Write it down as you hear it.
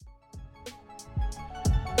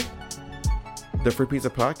The Free Pizza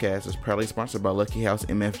Podcast is proudly sponsored by Lucky House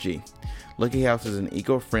MFG. Lucky House is an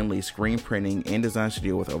eco-friendly screen printing and design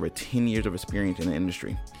studio with over 10 years of experience in the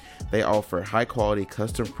industry. They offer high-quality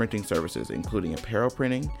custom printing services, including apparel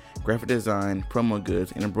printing, graphic design, promo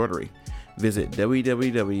goods, and embroidery. Visit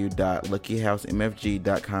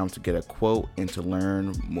www.luckyhousemfg.com to get a quote and to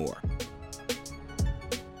learn more.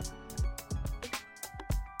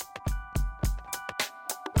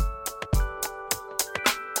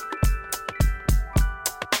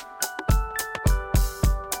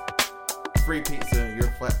 Free pizza, your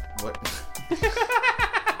flat. What?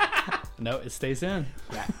 No, it stays in.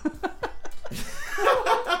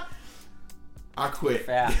 I quit.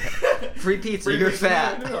 Fat. Free pizza, you're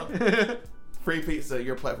fat. No. Free pizza,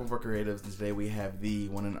 your platform for creatives. And today we have the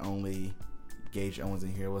one and only Gage Owens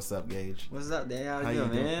in here. What's up, Gage? What's up, Dan? How you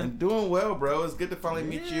doing, man? I'm doing well, bro. It's good to finally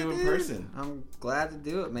meet you in person. I'm glad to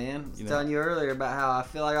do it, man. I was telling you earlier about how I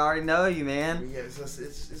feel like I already know you, man. Yeah,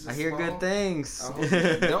 it's I hear good things.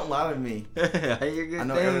 Don't lie to me. I hear good things, I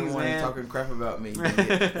know everyone man. is talking crap about me.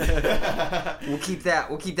 We'll keep that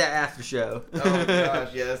after show. Oh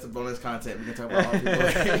gosh, yeah, that's the bonus content. We can talk about all people.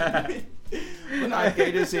 But no,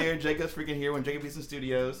 Gage is here. Jacob's freaking here. When Jacob Beeson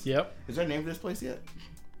Studios. Yep. Is there a name for this place yet?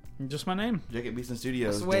 Just my name. Jacob Beeson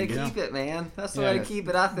Studios. That's the way to keep it, man. That's the way to keep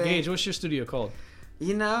it, I think. Gage, what's your studio called?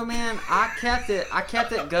 You know, man, I kept it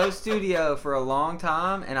Go Studio for a long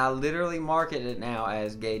time, and I literally market it now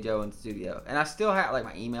as Gage Owens Studio. And I still have, like,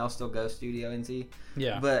 my email still Go Studio NC.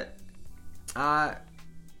 Yeah. But I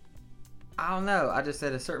don't know. I just,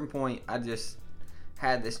 at a certain point, I just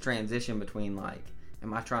had this transition between, like,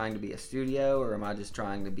 am I trying to be a studio or am I just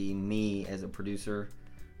trying to be me as a producer?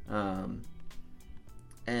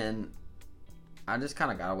 And I just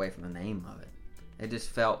kind of got away from the name of it. It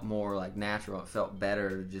just felt more like natural. It felt better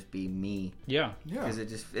to just be me. Yeah. Because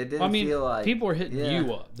it didn't feel like people are hitting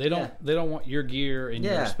you up. They don't want your gear in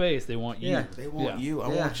your space. They want you. Yeah. They want you. I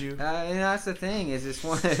want you. And that's the thing. Is this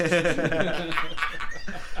one?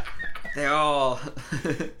 they're all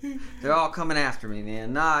coming after me,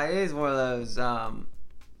 man. Nah, it is one of those.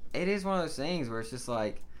 It is one of those things where it's just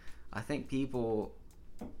like, I think people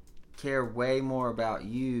care way more about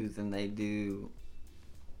you than they do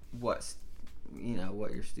what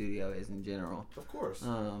your studio is in general. Of course.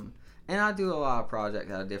 And I do a lot of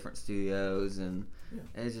projects out of different studios, and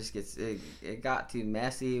it just gets it got too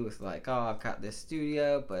messy with like, oh, I've got this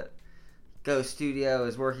studio, but Go Studio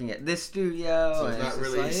is working at this studio, so and it's not just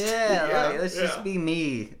really like, let's just be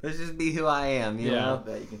me. Let's just be who I am. You know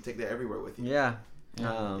that you can take that everywhere with you. Yeah.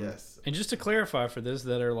 Yes. And just to clarify for those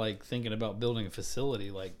that are like thinking about building a facility,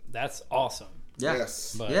 like that's awesome. Yeah.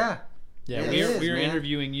 Yes. But, Yeah. we're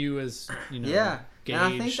interviewing you as Gage, and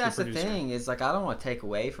I think that's the producer. thing is like I don't want to take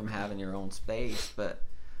away from having your own space, but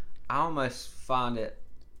I almost find that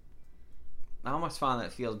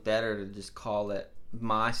it feels better to just call it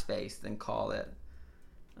my space than call it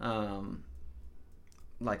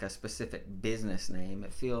like a specific business name.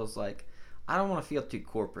 It feels like I don't want to feel too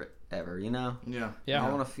corporate ever, you know? Yeah. I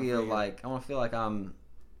want to feel like I'm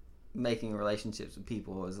making relationships with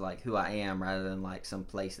people as like who I am rather than like some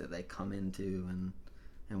place that they come into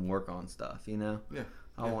and work on stuff, you know? Yeah.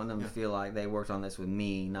 I want them to feel like they worked on this with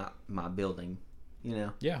me, not my building, you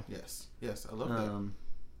know? Yeah. Yes. I love that.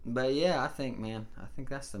 But yeah, I think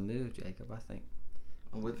that's the move, Jacob. I think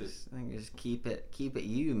I'm with it. I think just keep it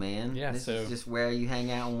you, man. Yeah, this so is just where you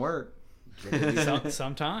hang out and work.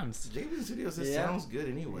 Sometimes. JB Studios, it sounds good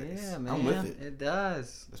anyways. Yeah, man. I'm with it. It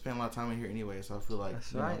does. I spend a lot of time in here anyway, so I feel like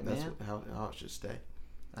That's right, that's man. how it should stay.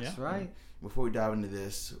 That's right. Before we dive into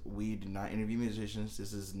this, we do not interview musicians.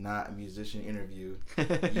 This is not a musician interview.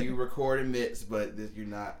 You record and mix, but we're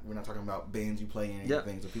not talking about bands you play in or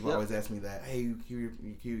anything. So people always ask me that, hey, you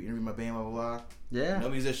interview my band, blah, blah, blah. Yeah. No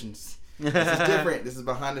musicians. This is different. This is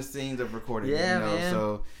behind the scenes of recording. Yeah, man.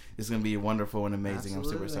 So it's going to be wonderful and amazing. Absolutely. I'm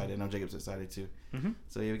super excited. I know Jacob's excited too. Mm-hmm.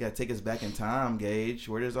 So we got to take us back in time, Gage.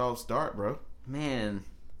 Where does it all start, bro? Man,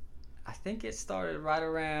 I think it started right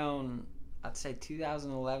around, I'd say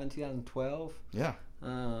 2011, 2012. Yeah.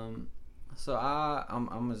 So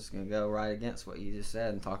I'm just gonna go right against what you just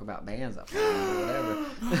said and talk about bands I played in or whatever.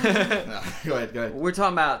 No, go ahead. We're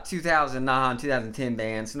talking about 2009, 2010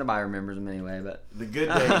 bands. Nobody remembers them anyway, but The good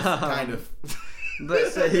days, kind of.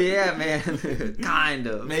 But so, yeah, man, kind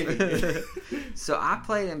of. Maybe. So I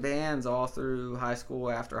played in bands all through high school,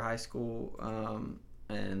 after high school,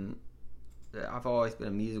 and I've always been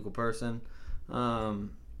a musical person.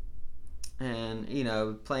 And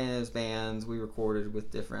playing those bands, we recorded with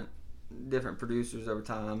different producers over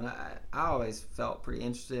time. And I always felt pretty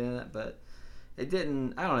interested in it, but it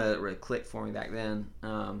didn't. I don't know. It really clicked for me back then.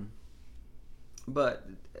 But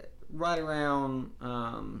right around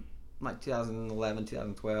like 2011,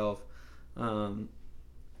 2012.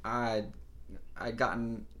 I'd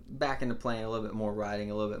gotten back into playing a little bit more, writing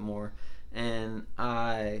a little bit more, and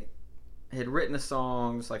I had written a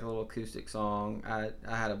song, just like a little acoustic song. I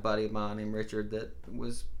had a buddy of mine named Richard that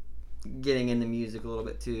was getting into music a little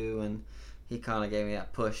bit too, and he kind of gave me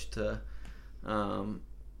that push to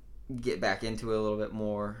get back into it a little bit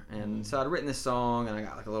more. And so I'd written this song, and I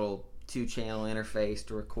got like a little 2-channel interface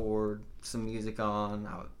to record some music on.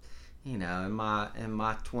 In my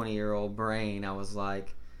 20-year-old brain, I was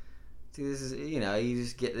like, dude, this is, you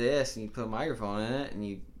just get this and you put a microphone in it and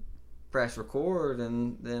you press record,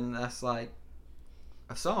 and then that's like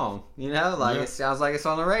a song, It sounds like it's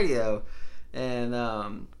on the radio. And I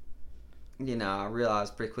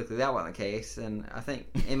realized pretty quickly that wasn't the case. And I think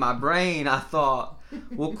in my brain I thought,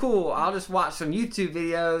 well, cool, I'll just watch some YouTube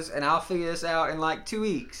videos and I'll figure this out in like 2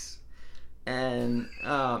 weeks. And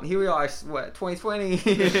here we are, 2020.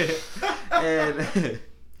 And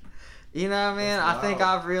man, I think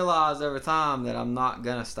I've realized over time that I'm not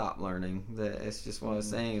gonna stop learning. That it's just one of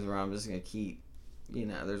those things where I'm just gonna keep,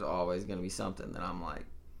 there's always gonna be something that I'm like,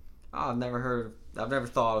 oh, I've never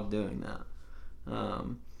thought of doing that.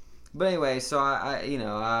 But anyway, so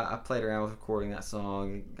I played around with recording that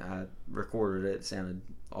song. I recorded it. It sounded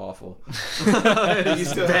awful. You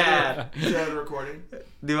still bad. You still have the recording?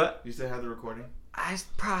 Do what? You still have the recording? It's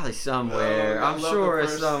probably somewhere. I'm sure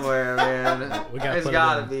it's somewhere, man. It's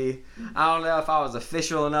gotta be. I don't know if I was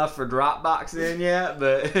official enough for Dropbox in yet,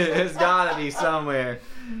 but it's gotta be somewhere.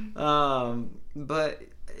 But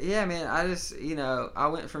yeah, man, I just, I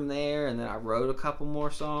went from there, and then I wrote a couple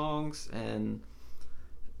more songs, and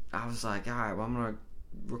I was like, all right, well, I'm gonna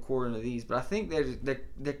record into these. But I think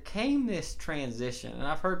there came this transition, and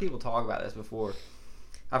I've heard people talk about this before.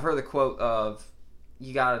 I've heard the quote of,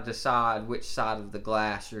 you got to decide which side of the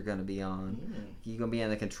glass you're going to be on. You're going to be in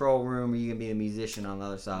the control room, or you're going to be the musician on the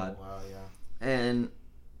other side. Oh, wow, yeah. And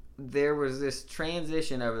there was this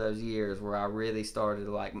transition over those years where I really started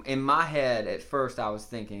to, like, in my head at first I was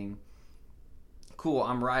thinking, cool,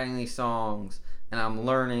 I'm writing these songs and I'm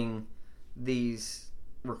learning these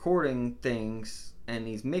recording things and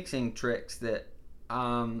these mixing tricks that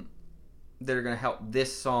are going to help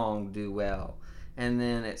this song do well. And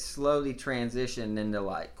then it slowly transitioned into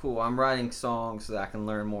like, cool, I'm writing songs so that I can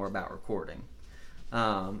learn more about recording.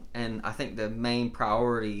 And I think the main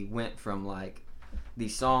priority went from like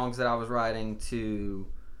these songs that I was writing to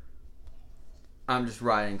I'm just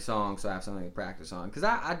writing songs so I have something to practice on. Because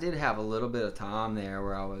I did have a little bit of time there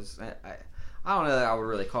where I don't know that I would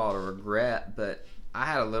really call it a regret, but I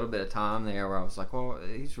had a little bit of time there where I was like, well,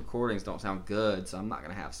 these recordings don't sound good, so I'm not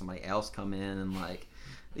going to have somebody else come in and like,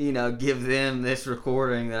 give them this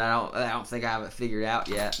recording that I don't think I have it figured out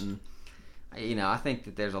yet. And I think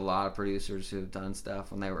that there's a lot of producers who have done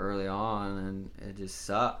stuff when they were early on and it just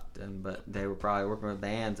sucked. But they were probably working with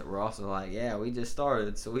bands that were also like, yeah, we just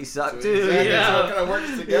started, so we suck too. Exactly. So it kind of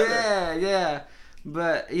works together. Yeah.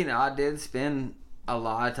 But I did spend a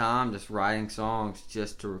lot of time just writing songs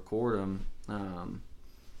just to record them.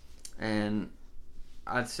 And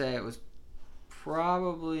I'd say it was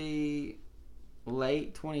probably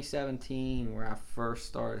late 2017 where I first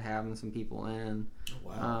started having some people in. Oh,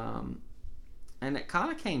 wow. And it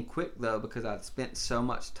kind of came quick though because I'd spent so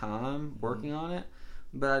much time working on it,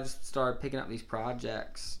 but I just started picking up these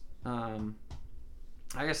projects. I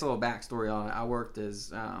guess a little backstory on it. I worked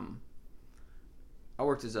as a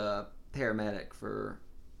paramedic for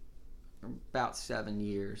about 7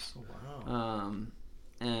 years. Oh, wow.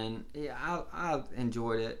 And yeah, I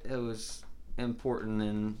enjoyed it. It was important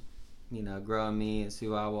in growing me as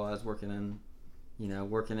who I was, working in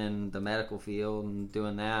the medical field and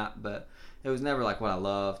doing that, but it was never like what I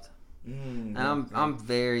loved. And I'm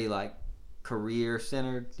very like career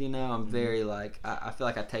centered, I'm very like I feel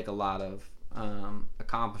like I take a lot of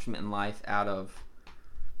accomplishment in life out of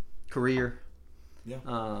career. Yeah.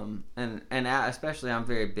 And especially I'm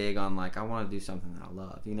very big on like I want to do something that I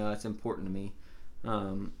love. It's important to me.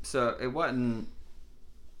 So it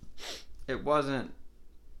wasn't.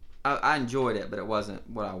 I enjoyed it, but it wasn't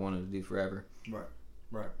what I wanted to do forever.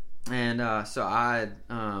 Right. And so I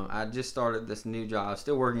just started this new job. I was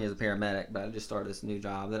still working as a paramedic, but I just started this new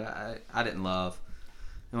job that I didn't love.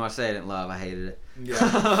 And when I say I didn't love, I hated it. Yeah.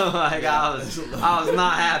 I was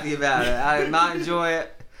not happy about it. I did not enjoy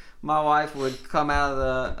it. My wife would come out of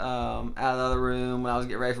the other room when I was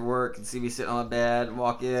getting ready for work and see me sitting on the bed and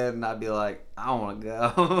walk in, and I'd be like, I don't want to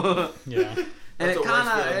go. Yeah. And it kind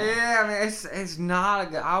of, it's not a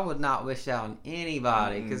good, I would not wish that on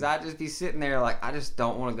anybody because I'd just be sitting there like, I just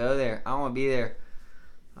don't want to go there. I don't want to be there.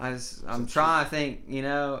 I'm trying to think, you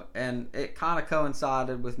know, and it kind of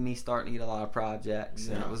coincided with me starting to get a lot of projects,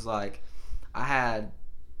 and it was like I had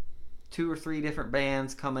 2 or 3 different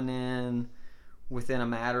bands coming in within a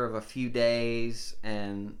matter of a few days,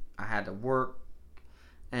 and I had to work,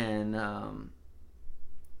 and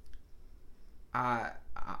I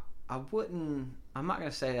wouldn't. I'm not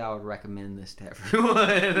gonna say I would recommend this to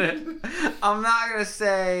everyone. I'm not gonna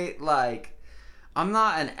say like. I'm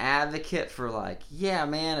not an advocate for like, yeah,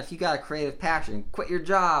 man, if you got a creative passion, quit your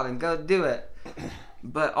job and go do it.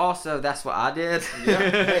 But also, that's what I did. Yeah,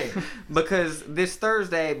 hey. Because this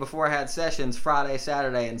Thursday, before I had sessions, Friday,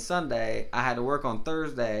 Saturday, and Sunday, I had to work on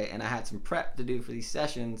Thursday, and I had some prep to do for these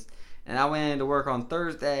sessions. And I went into work on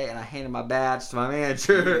Thursday, and I handed my badge to my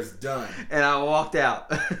manager. It's done. And I walked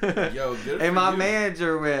out. Yo, good and for my you.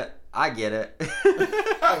 manager went, I get it.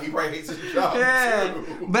 He probably hates his job, Yeah,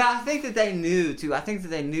 too. but I think that they knew too. I think that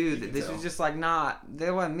they knew that this tell. was just like that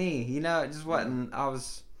wasn't me. You know, it just wasn't. I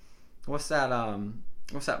was. What's that?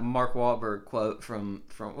 What's that Mark Wahlberg quote from?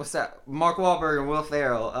 What's that? Mark Wahlberg and Will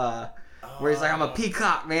Ferrell. Where he's like, I'm a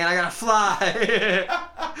peacock, man. I gotta fly.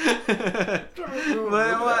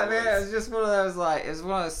 But what, man? It was just one of those like. It was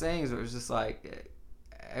one of those things where it was just like,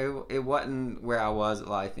 it wasn't where I was at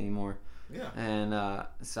life anymore. Yeah. And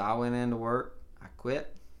so I went into work. I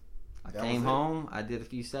quit. I came home. I did a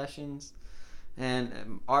few sessions.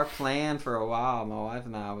 And our plan for a while, my wife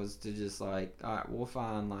and I, was to just like, all right, we'll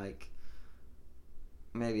find like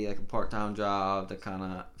maybe like a part-time job to kind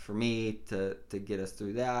of, for me to get us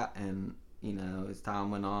through that. And, you know, as time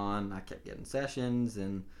went on, I kept getting sessions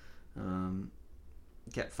and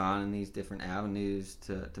kept finding these different avenues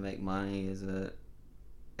to make money as a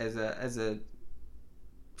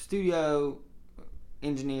studio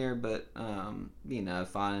engineer, but you know,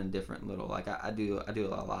 finding different little like I do a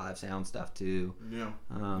lot of live sound stuff too. Yeah.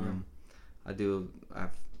 I've you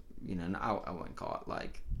know, I wouldn't call it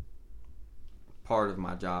like part of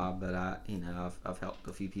my job, but I've helped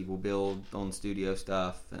a few people build on studio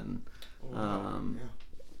stuff, and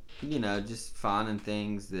you know, just finding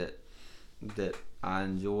things that I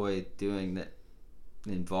enjoy doing that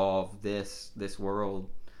involve this world.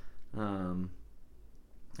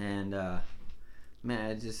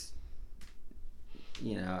 Man, it just,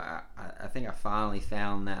 you know, I think I finally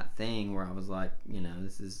found that thing where I was like, you know,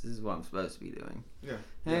 this is what I'm supposed to be doing. Yeah.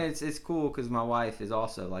 And it's cool because my wife is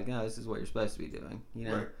also like, no, this is what you're supposed to be doing, you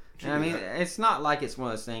know. Right. And I mean, it's not like it's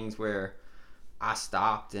one of those things where I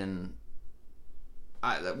stopped and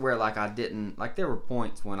where like I didn't, like there were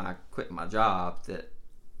points when I quit my job that,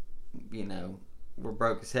 you know, were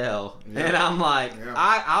broke as hell. Yeah. And I'm like,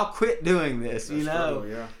 I'll quit doing this, you know.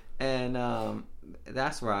 True, yeah. And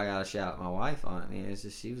that's where I got to shout my wife on it. I mean, it's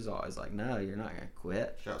just, she was always like, no, you're not going to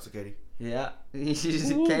quit. Shouts to Katie. Yeah.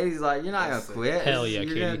 Katie's like, you're not going to quit. Hell yeah, you're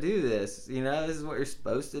Katie. going to do this. You know, this is what you're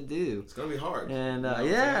supposed to do. It's going to be hard. And and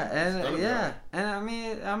I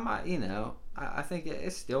mean, I think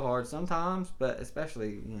it's still hard sometimes, but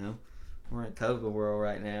especially, you know, we're in COVID world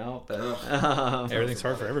right now, but everything's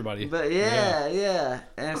hard for everybody. But yeah.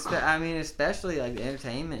 And I mean, especially like the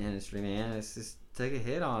entertainment industry, man, it's just took a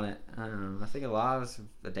hit on it. I think a lot of us have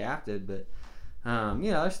adapted, but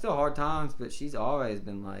you know, there's still hard times. But she's always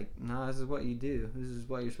been like, "No, this is what you do. This is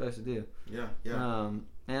what you're supposed to do." Yeah.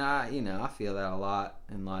 And I feel that a lot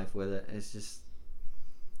in life with it. It's just,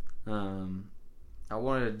 I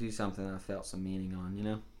wanted to do something that I felt some meaning on. You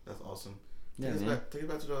know. That's awesome. Yeah, take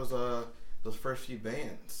us back to those first few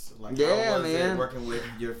bands. Like, yeah, how was man. it working with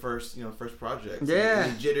your first project? Yeah.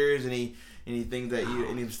 Any jitters? Anything that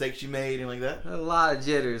any mistakes you made? Anything like that? A lot of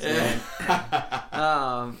jitters, man.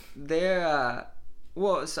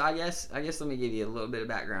 Well, so I guess let me give you a little bit of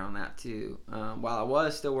background on that too. While I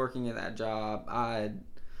was still working at that job, I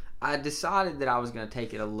decided that I was going to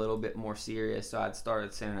take it a little bit more serious. So I'd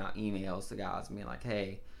started sending out emails to guys and being like,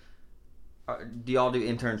 "Hey, do y'all do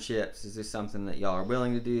internships? Is this something that y'all are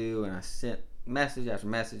willing to do?" And I sent message after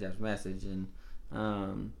message after message, and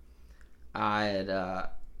I had.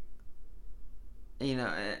 You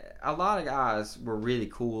know, a lot of guys were really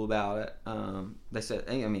cool about it. They said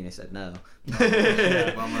no.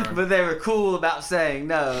 Yeah, bummer. But they were cool about saying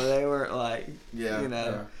no. They weren't like, you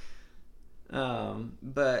know. Yeah.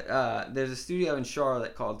 But there's a studio in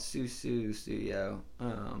Charlotte called Susu Studio.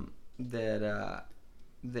 That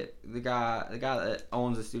the guy that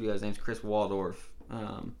owns the studio, his name's Chris Waldorf.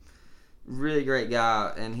 Really great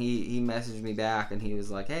guy, and he messaged me back, and he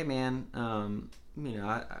was like, "Hey, man, you know,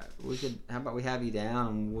 how about we have you down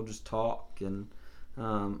and we'll just talk." And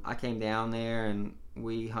I came down there and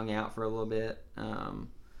we hung out for a little bit.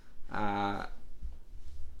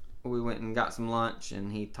 we went and got some lunch,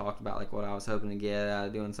 and he talked about like what I was hoping to get out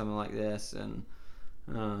of doing something like this, and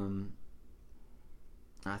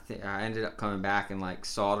I think I ended up coming back and like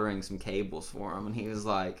soldering some cables for him, and he was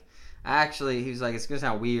like, it's gonna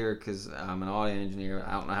sound weird because I'm an audio engineer.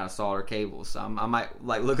 I don't know how to solder cables, so I might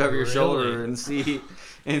like look over your shoulder and see, figure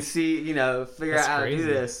That's out how crazy. to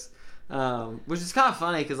do this. Which is kind of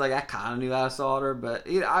funny because like I kind of knew how to solder, but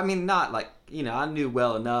I mean not like I knew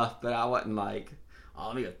well enough, but I wasn't like, oh,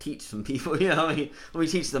 let me go teach some people. Let me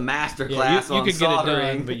teach the master class you on could soldering. get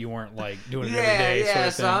it done, but you weren't like doing it every day. Yeah. Sort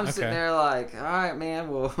of So thing. I'm sitting there like, all right, man.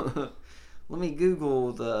 Well, let me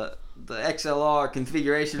Google the XLR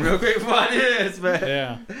configuration real quick before I do this. But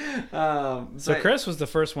Yeah. So but- Chris was the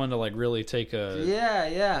first one to like really take a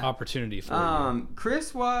yeah. opportunity for you.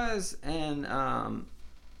 Chris was, and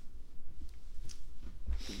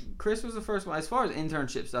Chris was the first one as far as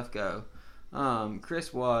internship stuff go.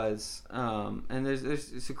 Chris was, and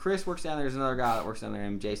so Chris works down there. There's another guy that works down there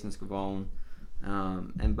named Jason Scavone,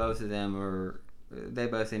 and both of them they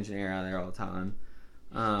both engineer out there all the time.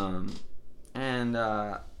 And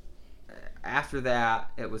after that,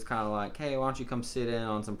 it was kind of like, hey, why don't you come sit in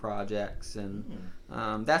on some projects? And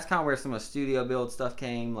that's kind of where some of the studio build stuff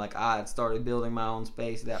came. Like I had started building my own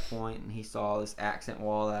space at that point, and he saw this accent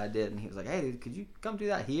wall that I did, and he was like, hey, dude, could you come do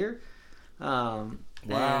that here? Wow.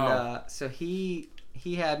 And so he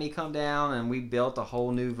had me come down, and we built a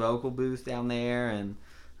whole new vocal booth down there, and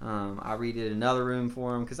I redid another room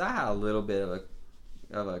for him because I had a little bit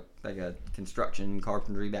of a construction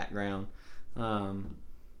carpentry background.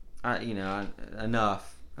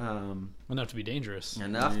 Enough. Enough to be dangerous.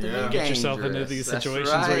 Enough to be Yeah. dangerous. Get yourself into these That's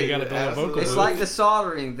situations where you got to right. build a vocal Absolutely. It's booth. like the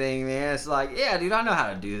soldering thing, man. It's like, yeah, dude, I know how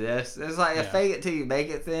to do this. It's like a Yeah. fake it till you make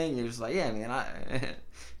it thing. You're just like, yeah, man, I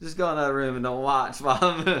just go in another room and don't watch while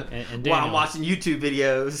I'm And while I'm Daniel- watching YouTube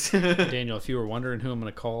videos. Daniel, if you were wondering who I'm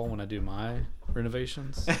going to call when I do my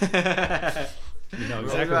renovations, you know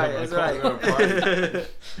That's exactly right. who I'm That's going to call. right.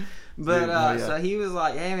 But Dude, yeah. so he was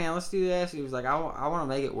like, "Hey man, let's do this." He was like, "I want to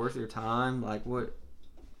make it worth your time. Like, what?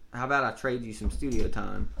 How about I trade you some studio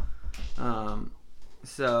time?"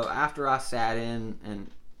 So after I sat in and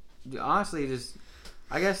honestly, just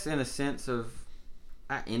I guess in a sense of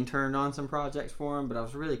I interned on some projects for him, but I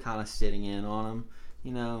was really kind of sitting in on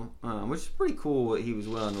him, which is pretty cool that he was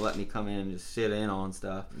willing to let me come in and just sit in on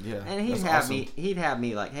stuff. Yeah. And he'd that's have awesome. he'd have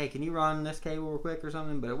me like, hey, can you run this cable real quick or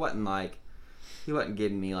something? But it wasn't like he wasn't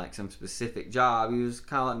giving me like some specific job. He was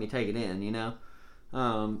kind of letting me take it in,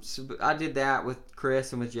 So I did that with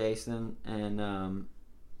Chris and with Jason, and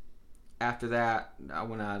after that,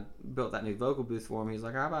 when I built that new vocal booth for him, he was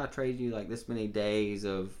like, how about I trade you like this many days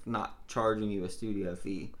of not charging you a studio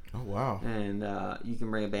fee? Oh wow. And you can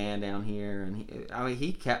bring a band down here. And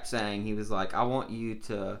he kept saying, he was like, I want you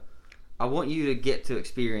to get to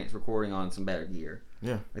experience recording on some better gear.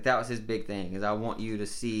 Yeah. Like that was his big thing, is I want you to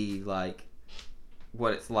see like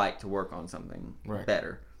what it's like to work on something Right.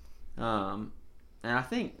 better. And I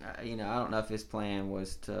think I don't know if his plan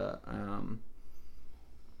was to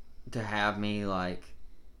have me like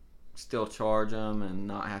still charge him and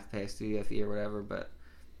not have to pay a studio fee or whatever, but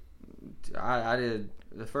I did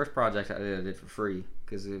the first project I did for free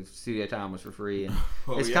because the studio time was for free, and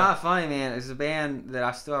it's kind of funny, man. It's a band that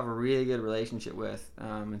I still have a really good relationship with,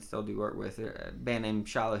 and still do work with. A band named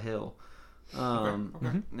Shiloh Hill, and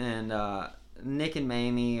Nick and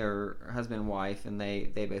Mamie are husband and wife, and they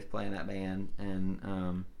both play in that band,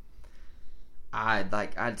 and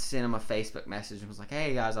I'd send them a Facebook message and was like,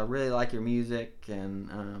 hey guys, I really like your music,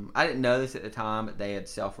 and I didn't know this at the time, but they had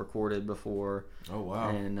self-recorded before. Oh wow.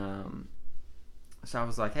 And so I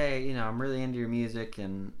was like, hey, I'm really into your music,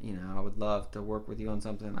 and I would love to work with you on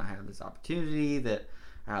something. I have this opportunity that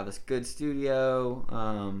I have this good studio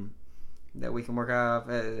that we can work out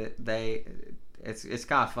of. It's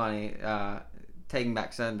kind of funny. Taking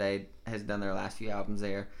Back Sunday has done their last few albums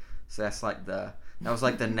there, so that was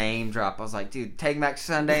like the name drop. I was like, dude, Taking Back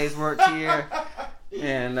Sunday's worked here,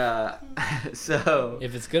 and so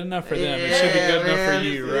If it's good enough for them, it should be good enough for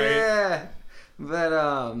you, right? Yeah,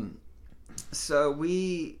 but so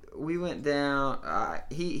we went down.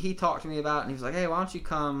 He talked to me about it, and he was like, hey, why don't you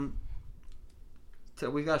come?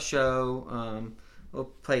 We got a show. A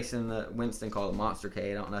little place in the Winston called the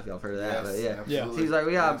Monstercade. I don't know if y'all have heard of that, but yeah. Yeah. So he's like,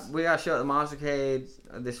 we got a show at the Monstercade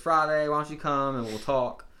this Friday. Why don't you come and we'll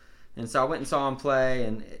talk? And so I went and saw him play,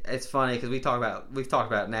 and it's funny because we've talked about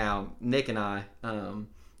it now. Nick and I, the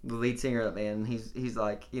lead singer of the band, he's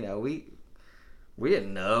like, we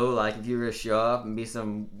didn't know like if you were gonna show up and be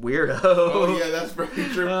some weirdo. Oh yeah, that's very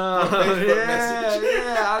true. Facebook message.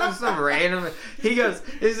 I was some random. He goes,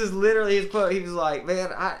 this is literally his quote. He was like, man,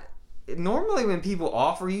 normally when people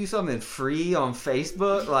offer you something free on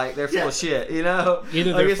Facebook, like they're full of shit, you know.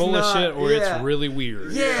 Either like they're full of shit or it's really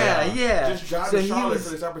weird. Yeah. Just drive to Charlotte for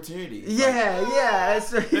this opportunity. Yeah.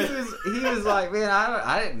 So he was like, man,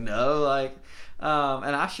 I didn't know, like,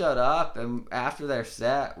 and I shut up, and after their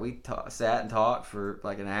set, we sat and talked for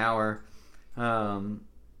like an hour, and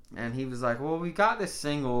he was like, well, we got this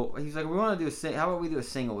single. He's like, we want to do how about we do a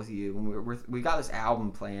single with you? When we got this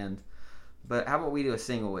album planned. But how about we do a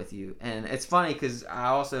single with you? And it's funny because I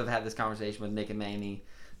also have had this conversation with Nick and Mamie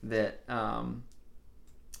that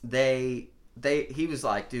he was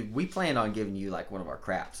like, dude, we planned on giving you like one of our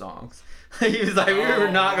crap songs. He was like, we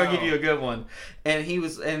were not gonna give you a good one. And he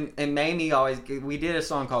was and Mamie we did a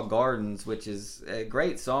song called Gardens, which is a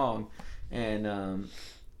great song. And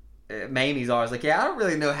Mamie's always like, yeah, I don't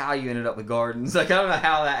really know how you ended up with Gardens. Like, I don't know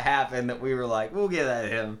how that happened that we were like, we'll give that to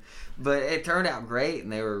him. But it turned out great,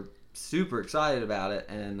 and they were super excited about it.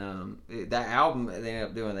 And that album they ended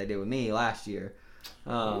up doing what they did with me last year.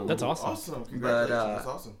 That's awesome. Awesome. Congratulations. That's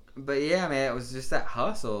awesome. But yeah, man, it was just that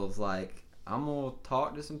hustle of like, I'm gonna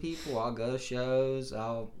talk to some people, I'll go to shows,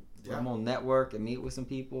 I'm gonna network and meet with some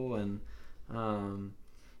people, and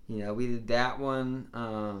we did that one,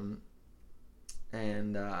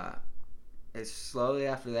 and it's slowly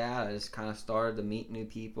after that I just kind of started to meet new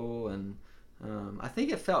people, and I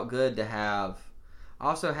think it felt good to have. I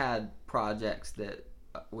also had projects that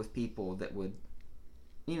with people that would,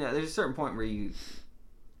 there's a certain point where you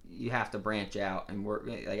have to branch out and work.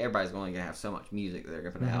 Like, everybody's only gonna have so much music that they're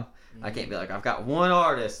gonna put out. I can't be like, I've got one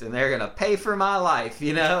artist and they're gonna pay for my life,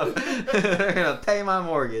 they're gonna pay my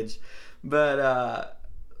mortgage. But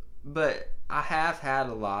I have had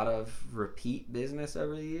a lot of repeat business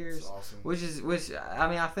over the years. That's awesome. Which I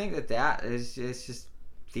mean, I think that is just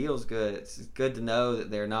feels good. It's good to know that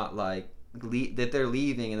they're not like that they're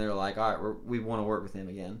leaving and they're like, all right, we want to work with him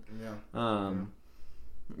again. Yeah.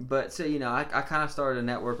 But so I kind of started to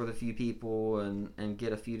network with a few people and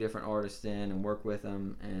get a few different artists in and work with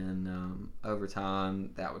them, and over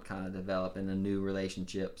time that would kind of develop into new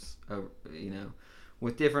relationships,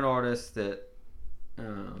 with different artists that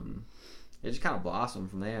it just kind of blossomed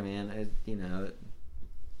from there, man. It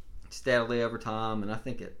steadily over time, and I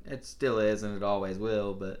think it still is, and it always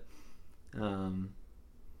will. But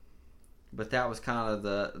that was kind of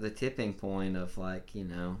the tipping point of like,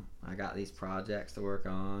 I got these projects to work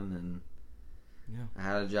on, and I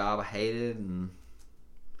had a job I hated, and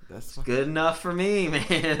it's good enough for me,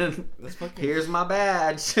 man. Here's my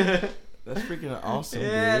badge. That's freaking awesome,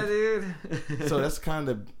 dude. So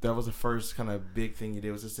that was the first kind of big thing you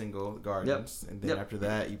did, was a single, Gardens. Yep. And then after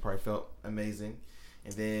that, you probably felt amazing.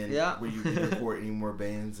 And then were you record any more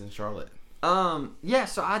bands in Charlotte? So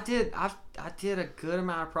I did a good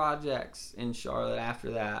amount of projects in Charlotte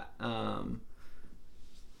after that.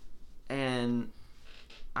 And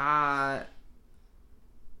I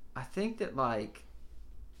think that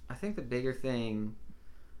the bigger thing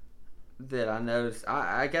that I noticed,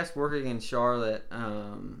 I guess working in Charlotte,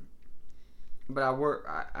 but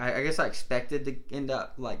I guess I expected to end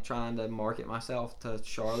up like trying to market myself to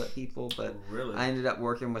Charlotte people, but really? I ended up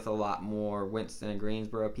working with a lot more Winston and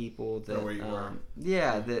Greensboro people that where you were.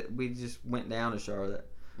 That we just went down to Charlotte.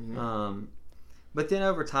 Mm-hmm. But then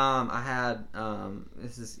over time I had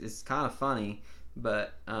it's kind of funny,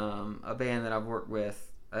 but a band that I've worked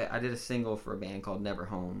with, I did a single for a band called Never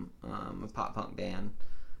Home, a pop punk band,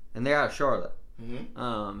 and they're out of Charlotte.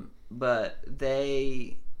 Mm-hmm. But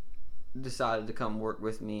they decided to come work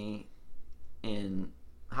with me in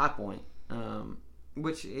High Point,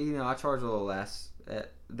 which I charge a little less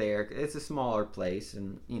there. It's a smaller place,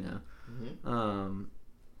 and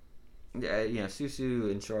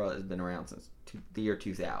Susu in Charlotte has been around since the year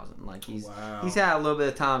 2000. Like he's had a little bit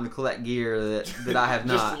of time to collect gear that I have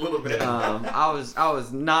not. Just a little bit. I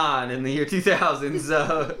was 9 in the year 2000,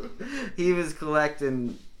 so he was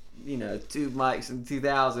collecting tube mics in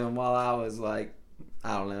 2000 while I was like,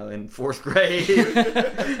 I don't know, in 4th grade.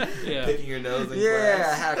 Picking your nose in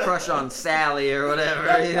class. I had a crush on Sally or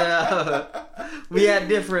whatever. We had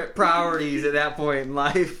different priorities at that point in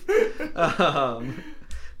life.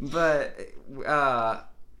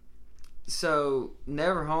 So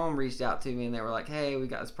Never Home reached out to me, and they were like, hey, we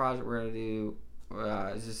got this project we're going to do.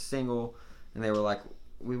 It's just a single. And they were like,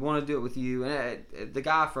 we want to do it with you. And the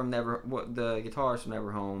guy from the guitarist from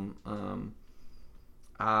Never Home,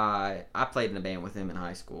 I played in a band with him in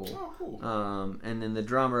high school. Oh, cool. And then the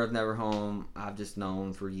drummer of Never Home, I've just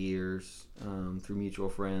known for years through mutual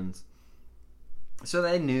friends. So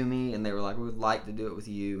they knew me, and they were like, we would like to do it with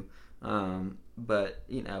you. But,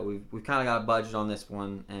 we've kind of got a budget on this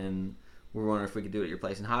one, and we're wondering if we could do it at your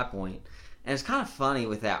place in High Point. And it's kind of funny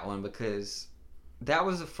with that one because that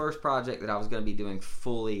was the first project that I was going to be doing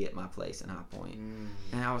fully at my place in High Point.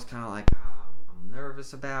 And I was kind of like, I'm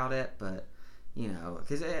nervous about it, but you know,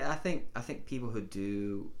 because I think people who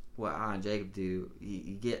do what I and Jacob do,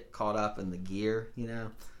 you get caught up in the gear, you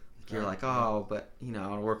know. You're like, oh, but you know, I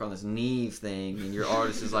want to work on this Neve thing, and your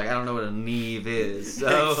artist is like, I don't know what a Neve is,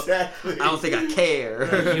 so Exactly. I don't think I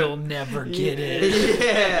care. You'll never get it.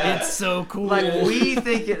 Yeah, It's so cool. like we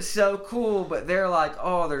think it's so cool, but they're like,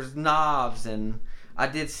 oh, there's knobs. And I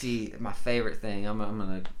did see my favorite thing. I'm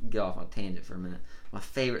gonna get off on a tangent for a minute. My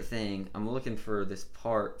favorite thing, I'm looking for this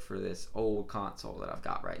part for this old console that I've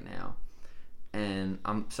got right now, and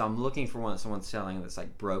I'm looking for one that someone's selling that's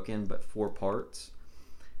like broken but 4 parts.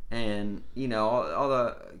 And you know, all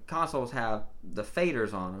the consoles have the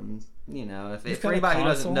faders on them. You know, if for anybody who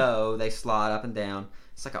doesn't know, they slide up and down.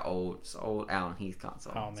 It's like an old Alan Heath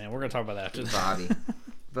console. Oh man, we're gonna talk about that after Bobby.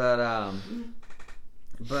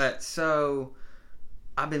 But so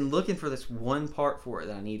I've been looking for this one part for it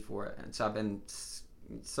that I need for it, and so I've been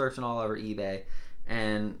searching all over eBay,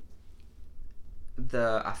 and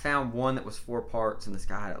I found one that was 4 parts, and this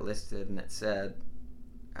guy had it listed, and it said,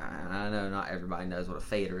 I know not everybody knows what a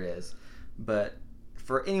fader is, but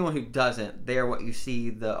for anyone who doesn't, they're what you see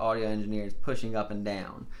the audio engineers pushing up and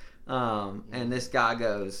down. And this guy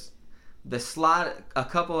goes, a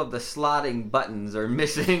couple of the sliding buttons are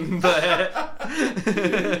missing, but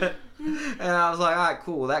and I was like, all right,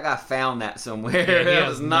 cool. That guy found that somewhere. Yeah, that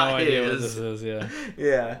was not no his. idea what this is. Yeah.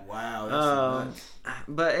 Yeah. Wow. That's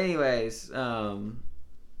But anyways, oh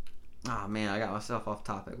man, I got myself off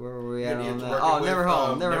topic. Where were we at on that? Oh, Never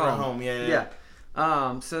Home. Never Home. Yeah.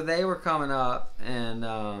 So they were coming up, and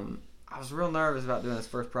I was real nervous about doing this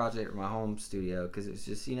first project at my home studio because it's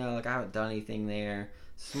just, you know, like I haven't done anything there.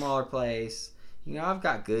 Smaller place. You know, I've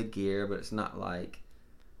got good gear, but it's not like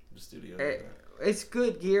The studio. it's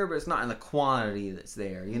good gear, but it's not in the quantity that's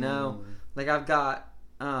there. You know, like I've got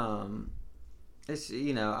it's,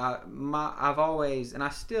 you know, I've always, and I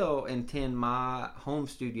still intend my home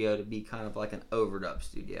studio to be kind of like an overdub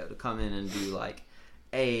studio, to come in and do like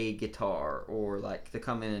a guitar, or like to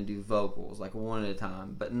come in and do vocals like one at a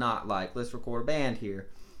time, but not like let's record a band here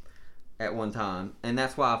at one time. And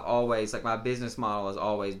that's why I've always, like, my business model has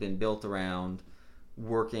always been built around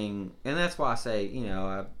working, and that's why I say, you know,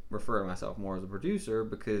 I refer to myself more as a producer,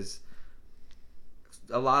 because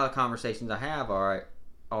a lot of conversations I have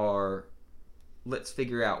are let's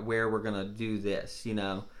figure out where we're gonna do this, you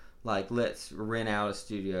know, like let's rent out a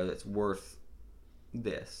studio that's worth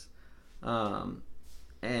this,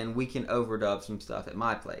 and we can overdub some stuff at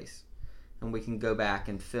my place, and we can go back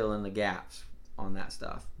and fill in the gaps on that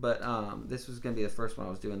stuff. But this was gonna be the first one I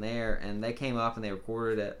was doing there, and they came up and they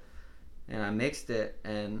recorded it, and I mixed it,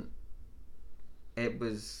 and it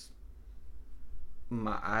was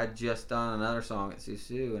I had just done another song at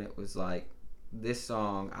Susu, and it was like, this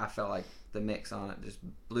song, I felt like the mix on it just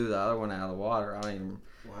blew the other one out of the water.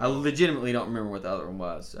 I legitimately don't remember what the other one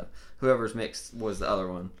was. So whoever's mix was the other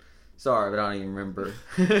one. Sorry, but I don't even remember.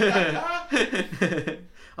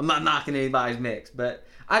 I'm not knocking anybody's mix, but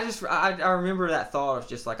I remember that thought of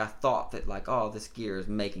just like, I thought that like, oh, this gear is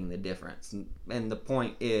making the difference, and the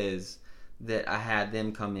point is that I had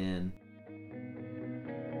them come in.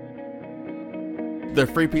 The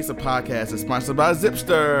Free Pizza Podcast is sponsored by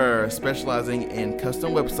Zipster, specializing in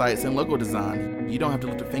custom websites and logo design. You don't have to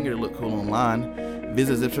lift a finger to look cool online.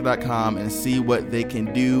 Visit Zipster.com and see what they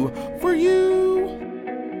can do for you.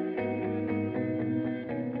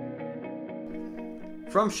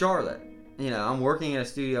 From Charlotte. You know, I'm working in a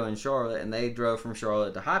studio in Charlotte, and they drove from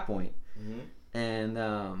Charlotte to High Point. And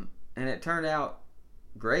it turned out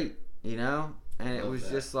great, you know? And it was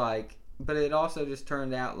just like, but it also just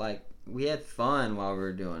turned out like, we had fun while we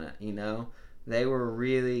were doing it, you know. They were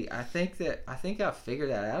really, I think I figured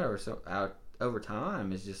that out over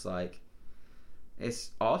time. Is just like, it's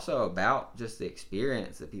also about just the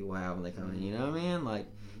experience that people have when they come in, you know what I mean? Like,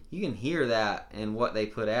 you can hear that in what they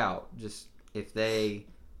put out, just if they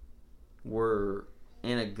were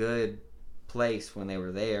in a good place when they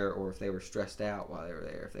were there, or if they were stressed out while they were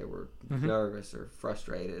there, if they were nervous or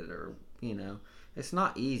frustrated, or, you know. It's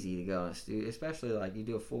not easy to go in a studio, especially like you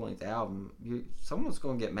do a full-length album. Someone's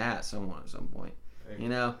going to get mad at someone at some point. You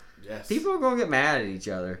know? Yes. People are going to get mad at each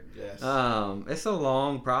other. Yes. It's a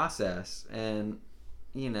long process. And,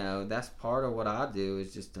 you know, that's part of what I do,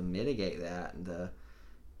 is just to mitigate that and to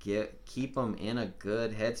keep them in a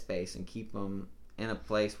good headspace and keep them in a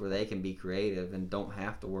place where they can be creative and don't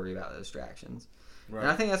have to worry about the distractions. Right.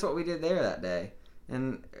 And I think that's what we did there that day.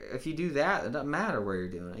 And if you do that, it doesn't matter where you're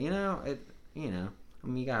doing it. You know, I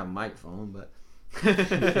mean, you gotta have a microphone, but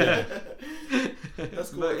That's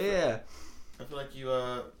cool. But yeah. I feel like you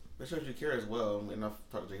that shows you care as well. And I've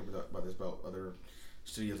talked to Jacob about this, about other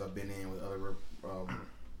studios I've been in with other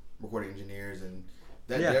recording engineers, and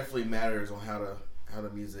that definitely matters on how the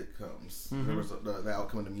music comes. Mm-hmm. The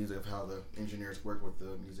outcome of the music, of how the engineers work with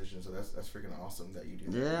the musicians. So that's freaking awesome that you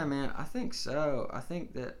do that. Yeah, man, I think so. I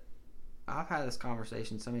think that I've had this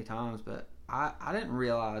conversation so many times, but I didn't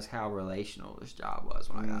realize how relational this job was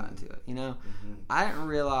when I got into it. You know, I didn't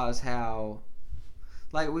realize how,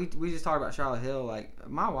 like, we just talked about Charlotte Hill. Like,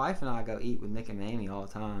 my wife and I go eat with Nick and Mamie all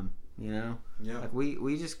the time. You know, like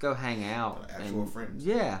we just go hang out. Actual friends.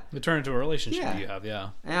 Yeah, it turned into a relationship you have. Yeah,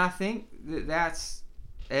 and I think that's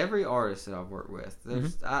every artist that I've worked with.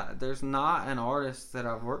 There's not an artist that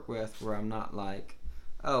I've worked with where I'm not like,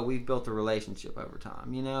 oh, we've built a relationship over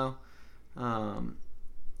time. You know,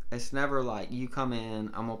 it's never like you come in,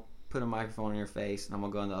 I'm gonna put a microphone in your face, and I'm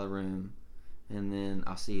gonna go in the other room, and then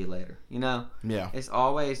I'll see you later. You know, it's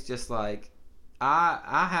always just like.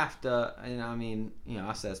 I have to, and I mean, you know,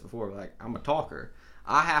 I said this before, like, I'm a talker.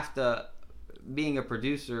 I have to, being a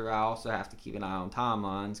producer, I also have to keep an eye on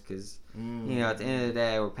timelines because, you know, at the end of the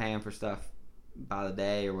day, we're paying for stuff by the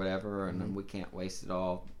day or whatever, and then we can't waste it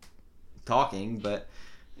all talking. But,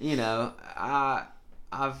 you know, I've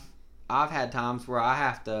had times where I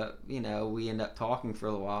have to, you know, we end up talking for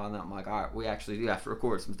a little while, and I'm like, all right, we actually do have to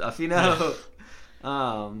record some stuff, you know?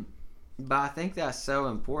 But I think that's so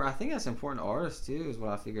important. I think that's important to artists too, is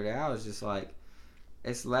what I figured out. Is just like,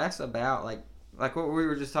 it's less about like what we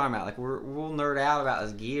were just talking about. Like we'll nerd out about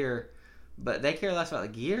this gear, but they care less about the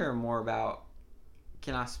gear and more about,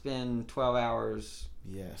 can I spend 12 hours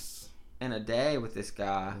in a day with this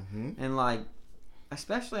guy? And like,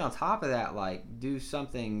 especially on top of that, like do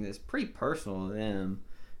something that's pretty personal to them,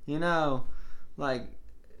 you know, like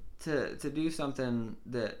to do something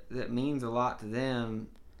that means a lot to them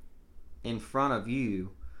in front of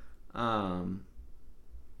you, and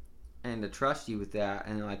to trust you with that,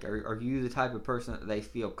 and like, are you the type of person that they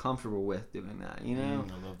feel comfortable with doing that? You know,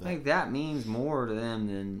 I love that. I think that means more to them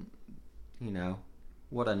than, you know,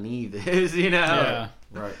 what a need is. You know,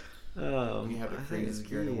 right. You have the craziest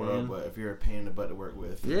gear in the man. world, but if you're a pain in the butt to work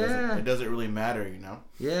with, it doesn't really matter. You know.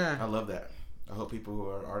 Yeah. I love that. I hope people who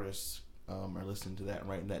are artists are listening to that and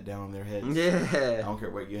writing that down in their heads. Yeah. I don't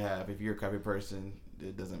care what you have. If you're a copy person,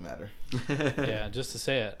 it doesn't matter. Yeah, just to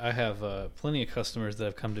say it, I have plenty of customers that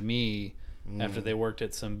have come to me after they worked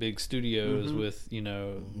at some big studios with, you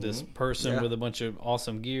know, this person with a bunch of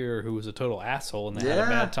awesome gear who was a total asshole, and they had a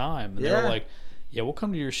bad time. And they were like, yeah, we'll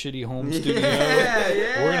come to your shitty home studio.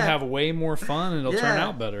 We're going to have way more fun, and it'll turn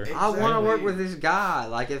out better. I want to work with this guy.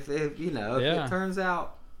 Like, if you know, if it turns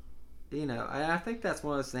out, you know, and I think that's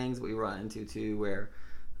one of those things we run into too, where,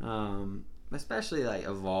 especially like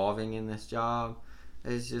evolving in this job,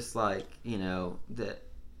 is just like, you know, that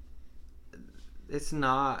it's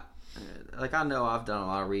not like, I know I've done a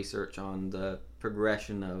lot of research on the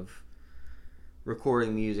progression of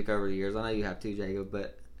recording music over the years. I know you have too, Jacob,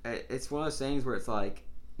 but it's one of those things where it's like,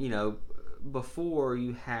 you know, before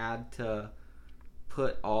you had to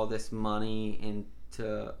put all this money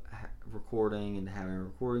into recording and having a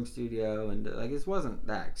recording studio, and like, this wasn't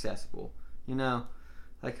that accessible, you know,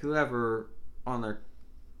 like whoever on their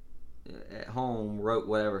at home wrote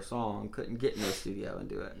whatever song couldn't get in the studio and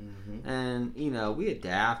do it. And you know, we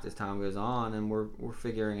adapt as time goes on, and we're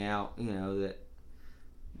figuring out, you know, that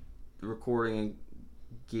recording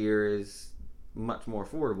gear is much more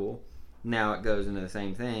affordable. Now it goes into the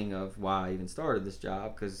same thing of why I even started this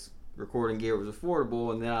job, because recording gear was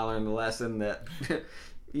affordable, and then I learned the lesson that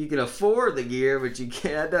you can afford the gear, but you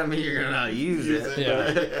can't. That doesn't mean you're gonna use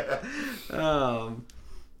it.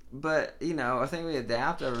 But you know, I think we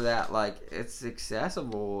adapt over that. Like, it's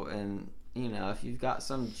accessible, and you know, if you've got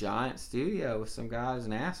some giant studio with some guy who's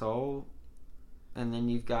an asshole, and then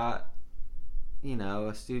you've got, you know,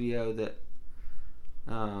 a studio that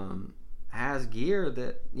has gear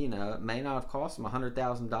that, you know, it may not have cost them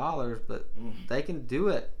 $100,000, but they can do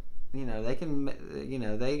it. You know, they can. You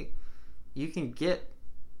know, you can get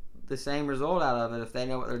the same result out of it if they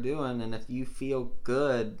know what they're doing, and if you feel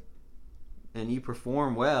good and you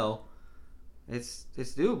perform well, it's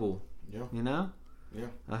doable. Yeah. You know? Yeah.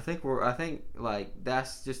 I think like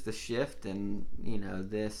that's just the shift in, you know,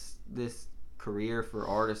 this career for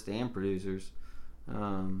artists and producers.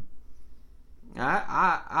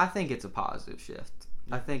 I think it's a positive shift.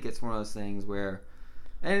 I think it's one of those things where,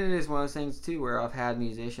 and it is one of those things too where I've had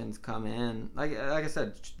musicians come in, like I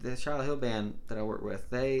said, the Charlotte Hill band that I work with,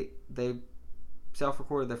 they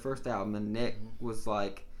self-recorded their first album, and Nick was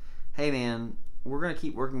like, hey man, we're going to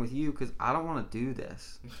keep working with you because I don't want to do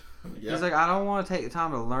this. Yeah. He's like, I don't want to take the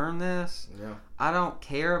time to learn this. Yeah. I don't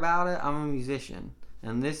care about it. I'm a musician,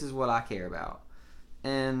 and this is what I care about.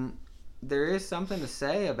 And there is something to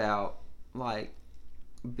say about, like,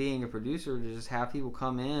 being a producer, to just have people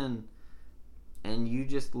come in and you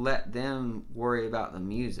just let them worry about the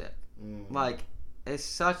music. Like, it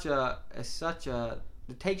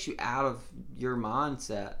takes you out of your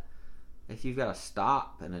mindset if you've got to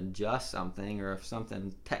stop and adjust something, or if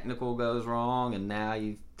something technical goes wrong and now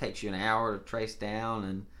it takes you an hour to trace down,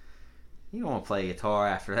 and you don't want to play guitar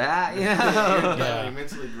after that, you know? You're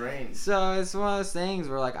mentally drained. So it's one of those things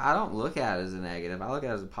where, like, I don't look at it as a negative. I look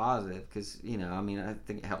at it as a positive because, you know, I mean, I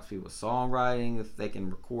think it helps people with songwriting if they can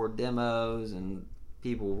record demos, and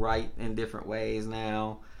people write in different ways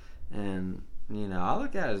now. And, you know, I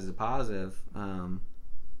look at it as a positive.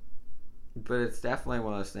 But it's definitely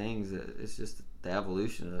one of those things that it's just the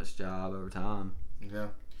evolution of this job over time. Yeah.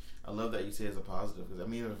 I love that you say it as a positive, because, I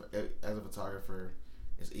mean, as a photographer,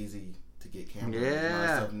 it's easy to get cameras and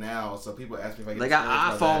stuff now. So people ask me if I get They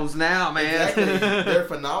got iPhones now, man. Exactly. They're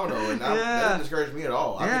phenomenal, and that doesn't discourage me at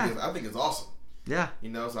all. Yeah. I think it's awesome. Yeah.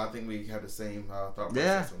 You know, so I think we have the same thought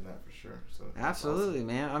process on that for sure. So absolutely, awesome.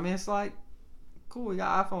 Man. I mean, it's like, cool, we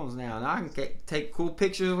got iPhones now. Now I can take cool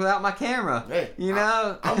pictures without my camera. Hey, you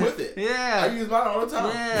know? I'm with it. Yeah. I use mine all the time.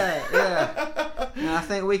 Yeah. And I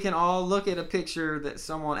think we can all look at a picture that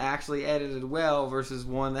someone actually edited well versus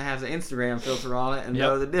one that has an Instagram filter on it and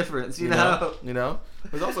know the difference, you know? You know?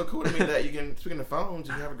 It's also cool to me that you can, speaking of phones,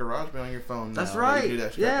 you have a GarageBand on your phone now. That's right. You do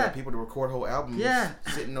that. Yeah. Got people to record whole albums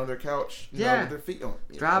sitting on their couch, you know, with their feet on.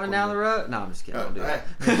 Driving down the road. No, I'm just kidding. Don't do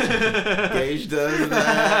that. Gage does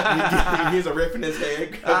that. He hears a riff in his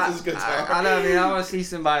head. His guitar. I know. I mean, I want to see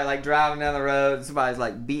somebody like driving down the road and somebody's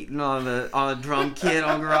like beating on a drum kit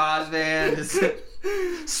on GarageBand, just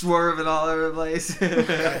swerving all over the place.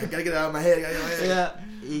 Gotta get it out of my head. Yeah.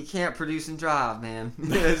 You can't produce and drive, man.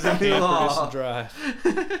 There's a new law. Produce and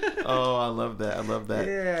drive. Oh, I love that.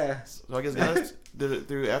 Yeah. So I guess guys,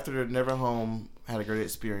 after the Never Home, had a great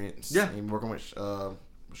experience. Yeah. And working with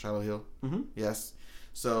Shiloh Hill. Mm-hmm. Yes.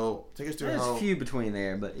 So take us through There's a few between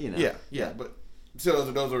there, but you know. Yeah. But so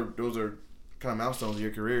those are kind of milestones of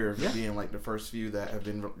your career, being like the first few that have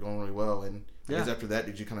been going really well. And I guess after that,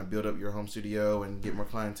 did you kind of build up your home studio and get more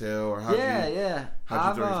clientele, or how?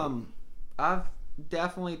 I've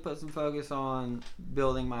definitely put some focus on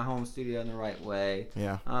building my home studio in the right way.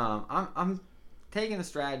 Yeah. I'm taking the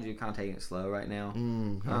strategy of kind of taking it slow right now.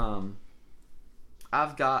 Mm-hmm.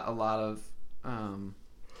 I've got a lot of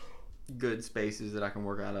good spaces that I can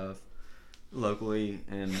work out of locally,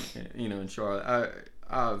 and you know, in Charlotte.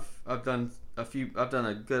 I've done a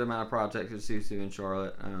good amount of projects with Susu in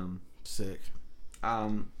Charlotte. Sick.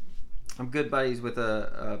 I'm good buddies with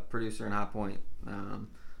a producer in High Point.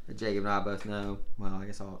 Jacob and I both know. Well, I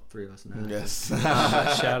guess all three of us know. Yes.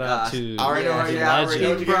 Shout out to. I already know what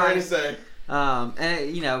you're going to say.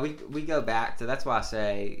 And you know, we go back to. That's why I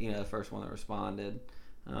say, you know, the first one that responded.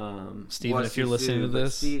 Steven, if you're listening to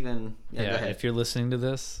this, Steven, if you're listening to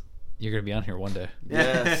this, you're gonna be on here one day.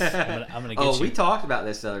 Yes. I'm gonna get you. We talked about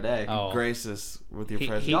this the other day. Grace us with your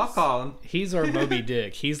presence. Y'all call him. He's our Moby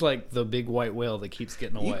Dick. He's like the big white whale that keeps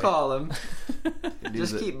getting away. You call him.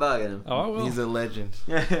 Just keep bugging him. Oh, I will. He's a legend.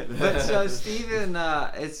 But so Steven,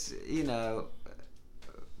 it's, you know,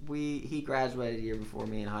 he graduated a year before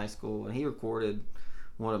me in high school, and he recorded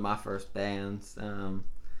one of my first bands.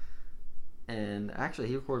 And actually,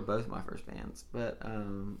 he recorded both of my first bands, but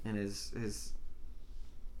in his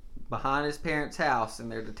behind his parents' house in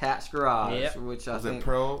their detached garage, which I think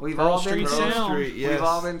we've all been to. Yes. We've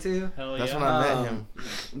all been to. Hell That's when I met him.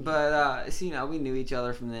 But so, you know, we knew each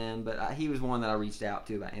other from then. But he was one that I reached out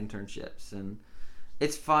to about internships, and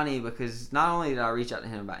it's funny because not only did I reach out to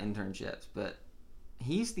him about internships, but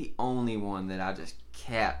he's the only one that I just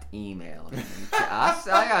kept emailing. I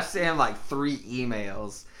got to send him like 3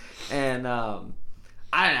 emails, and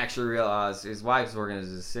I didn't actually realize his wife's working as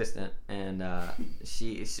his assistant, and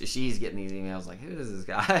she's getting these emails like, who is this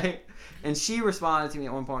guy? And she responded to me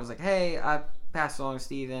at one point. Was like, hey, I passed along to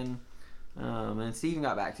Steven, and Steven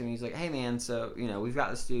got back to me. He's like, hey man, so you know, we've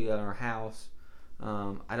got the studio in our house.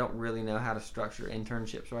 I don't really know how to structure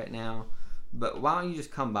internships right now, but why don't you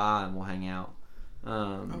just come by and we'll hang out? I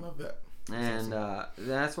love that. And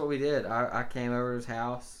that's what we did. I came over to his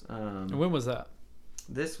house. And when was that?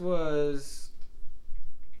 This was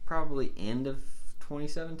probably end of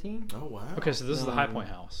 2017. Oh wow. Okay, so this is the High Point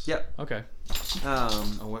house. Yep. Okay.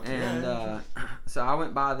 So I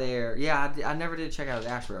went by there. Yeah, I never did check out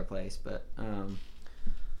his Ashboro place, but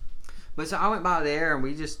so I went by there and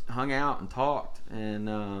we just hung out and talked,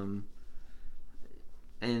 and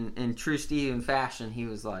in true Steven fashion, he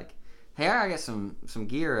was like, "Hey, I gotta get some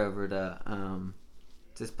gear over to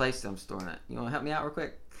this place that I'm storing at. You want to help me out real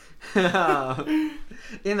quick?"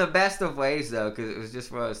 In the best of ways, though, because it was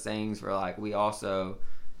just one of those things where, like,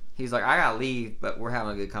 he's like, "I gotta leave, but we're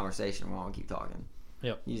having a good conversation. We want to keep talking.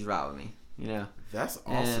 Yep, you just ride with me, you know." That's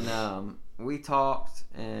awesome. And we talked,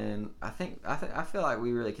 and I feel like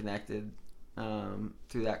we really connected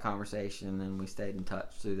through that conversation, and we stayed in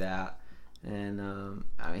touch through that. And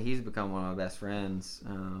I mean, he's become one of my best friends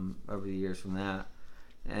over the years from that.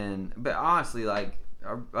 But honestly, like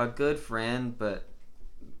a good friend, but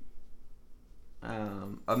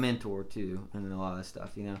a mentor too, and a lot of this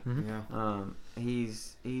stuff, you know. Mm-hmm. Yeah.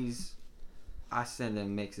 I send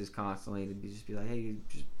him mixes constantly to just be like, "Hey,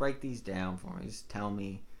 just break these down for me. Just tell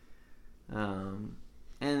me."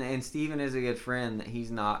 And Steven is a good friend that he's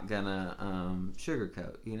not gonna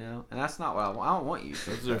sugarcoat, you know. And that's not what I want. I don't want you.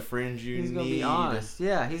 Those are friends you need. He's gonna be honest.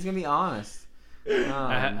 Yeah, he's gonna be honest.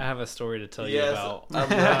 I have a story to tell you about.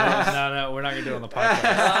 No, we're not gonna do it on the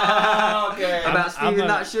podcast. Okay. About Steven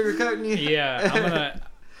not sugarcoating you. Yeah,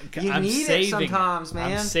 I'm need saving it sometimes,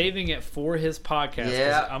 man. I'm saving it for his podcast.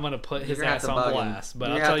 Yeah. I'm gonna put his ass on blast. But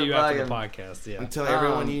I'll tell you after the podcast. Yeah. I'm telling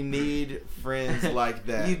everyone you need friends like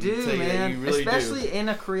that. You do, man. You really especially in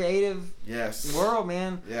a creative world,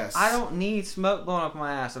 man. Yes. I don't need smoke blowing up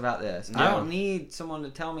my ass about this. No. I don't need someone to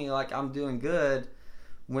tell me like I'm doing good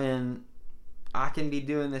when I can be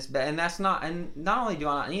doing this better. And that's not, and not only do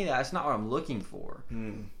I not need that, that's not what I'm looking for.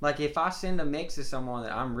 Like if I send a mix to someone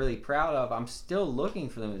that I'm really proud of, I'm still looking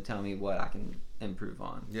for them to tell me what I can improve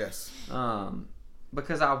on. Yes.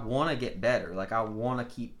 Because I want to get better. Like I want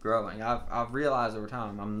to keep growing. I've realized over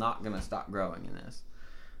time I'm not going to stop growing in this.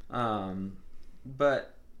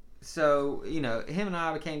 But so, you know, him and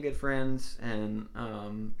I became good friends, and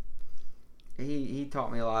he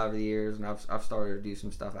taught me a lot over the years, and I've started to do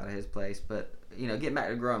some stuff out of his place. But you know, getting back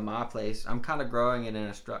to growing my place, I'm kind of growing it in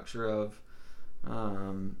a structure of,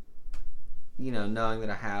 you know, knowing that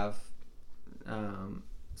I have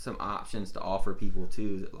some options to offer people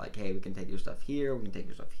too. That like, hey, we can take your stuff here, we can take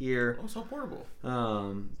your stuff here. Oh, so portable.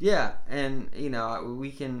 Yeah, and you know,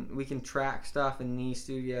 we can track stuff in these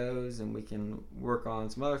studios, and we can work on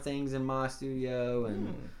some other things in my studio,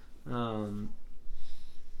 and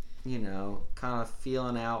you know, kind of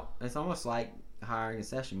feeling out. It's almost like hiring a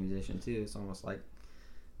session musician too. It's almost like,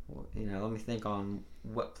 well, you know, let me think on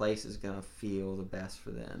what place is gonna feel the best for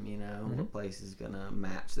them. You know, what place is gonna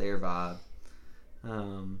match their vibe.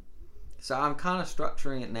 So I'm kind of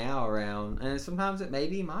structuring it now around, and sometimes it may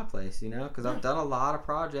be my place, you know, because I've done a lot of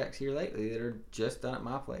projects here lately that are just done at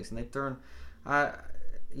my place, and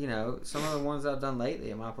you know, some of the ones I've done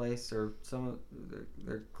lately at my place are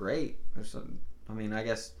they're great. There's some, I mean, I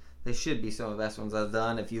guess they should be some of the best ones I've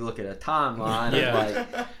done if you look at a timeline. Yeah. Of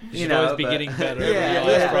like, you know, always be getting better.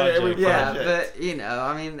 Every project. But you know,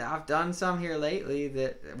 I mean, I've done some here lately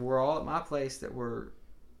that were all at my place that were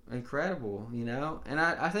incredible, you know. And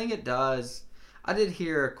I think it does. I did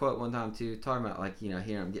hear a quote one time too, talking about like, you know,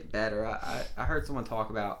 hearing them get better. I heard someone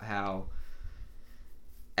talk about how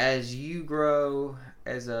as you grow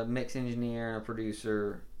as a mix engineer and a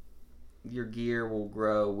producer, your gear will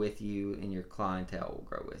grow with you and your clientele will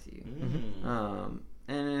grow with you. And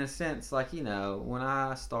in a sense, like, you know, when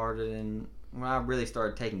I really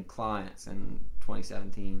started taking clients in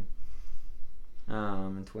 2017,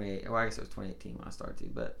 in 2018, well, I guess it was 2018 when I started to,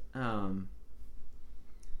 but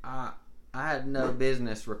I had no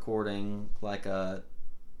business recording like a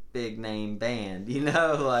big name band, you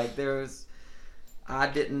know, like I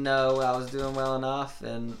didn't know I was doing well enough,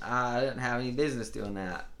 and I didn't have any business doing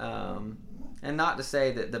that. And not to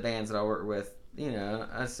say that the bands that I work with, you know,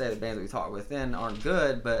 I'd say the bands that we talk with then aren't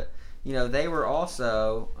good, but you know, they were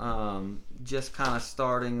also just kind of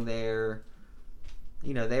starting their,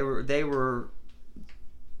 you know, they were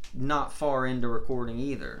not far into recording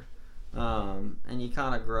either, and you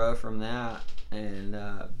kind of grow from that and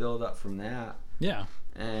build up from that. Yeah.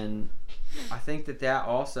 And I think that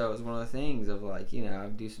also is one of the things of like, you know, I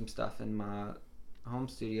do some stuff in my home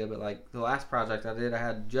studio, but like the last project I did, I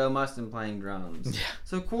had Joe Mustin playing drums. Yeah.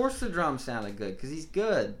 So of course the drums sounded good because he's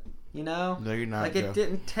good, you know. No, you're not. Like Joe. It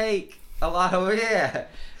didn't take a lot of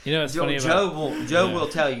You know, it's funny about Joe will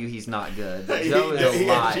tell you he's not good. But Joe is a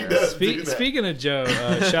liar. Speaking of Joe,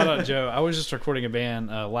 shout out Joe. I was just recording a band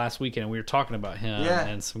last weekend, and we were talking about him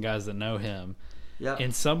and some guys that know him. Yeah.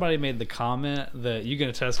 And somebody made the comment that you can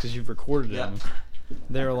attest because you've recorded him.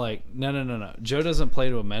 They were like, no. Joe doesn't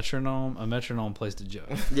play to a metronome. A metronome plays to Joe.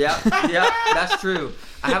 Yeah, that's true.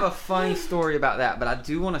 I have a funny story about that, but I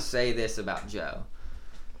do want to say this about Joe.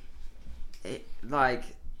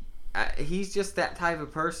 he's just that type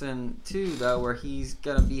of person too, though, where he's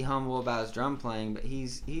gonna be humble about his drum playing, but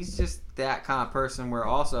he's just that kind of person where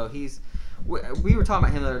also we were talking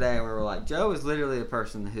about him the other day, and we were like, Joe is literally the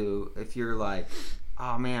person who, if you're like,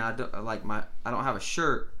 oh man, I don't have a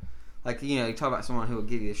shirt, like, you know, you talk about someone who will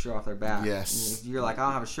give you a shirt off their back. Yes. If you're like, I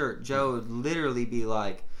don't have a shirt, Joe would literally be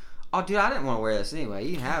like, oh dude, I didn't want to wear this anyway.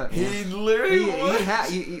 You can have it, man. He literally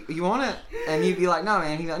you want it, and you'd be like, no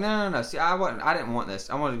man. He's like, no. See, I didn't want this.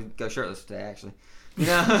 I wanted to go shirtless today, actually. You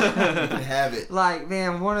know, you can have it. Like,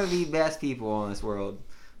 man, one of the best people in this world.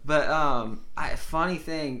 But funny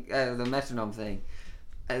thing, the metronome thing.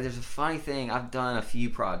 There's a funny thing. I've done a few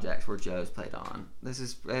projects where Joe's played on. This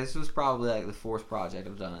was probably like the fourth project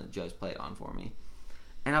I've done that Joe's played on for me,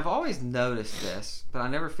 and I've always noticed this, but I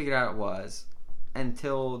never figured out it was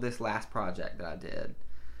until this last project that I did.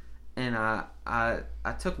 And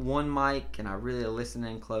I took one mic and I really listened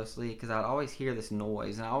in closely because I'd always hear this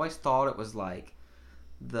noise, and I always thought it was like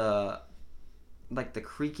the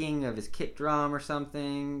creaking of his kick drum or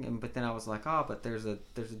something, but then I was like, oh, but there's a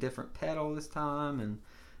different pedal this time, and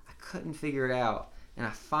I couldn't figure it out. And I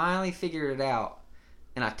finally figured it out,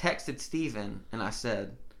 and I texted Steven and I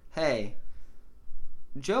said, hey,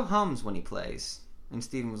 Joe hums when he plays. And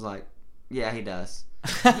Steven was like, yeah, he does.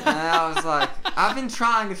 And I was like, I've been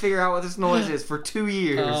trying to figure out what this noise is for 2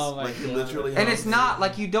 years. Oh my Like, he God. literally And hums it's not it.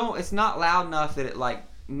 like it's not loud enough that it like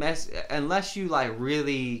unless you like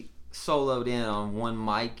really soloed in on one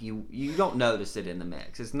mic, you don't notice it in the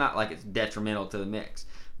mix. It's not like it's detrimental to the mix.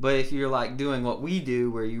 But if you're like doing what we do,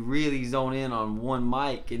 where you really zone in on one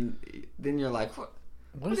mic, and then you're like,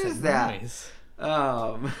 what is that? Noise?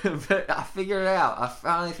 But I figured it out. I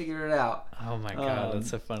finally figured it out. Oh my God, that's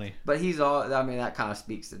so funny. But that kind of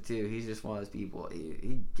speaks to too. He's just one of those people.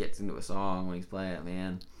 He gets into a song when he's playing it,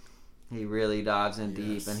 man. He really dives in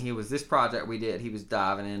deep. And this project we did, he was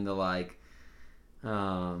diving into like, hey,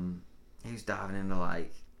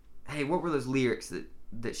 what were those lyrics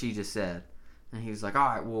that she just said? And he was like, all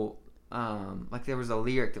right, well, like there was a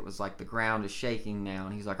lyric that was like, the ground is shaking now.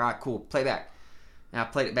 And he's like, all right, cool, play back. And I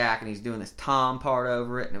played it back, and he's doing this tom part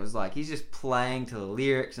over it, and it was like he's just playing to the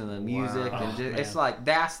lyrics and the music, and it's like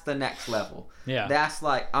that's the next level. Yeah, that's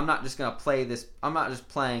like I'm not just gonna play this. I'm not just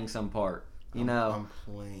playing some part. You know,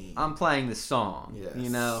 I'm playing the song. Yes.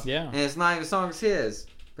 You know, yeah, and it's not even the song, it's his,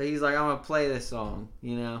 but he's like, I'm gonna play this song.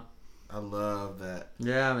 You know. I love that.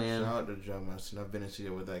 Yeah, man. Shout out to Joe Mustin. I've been in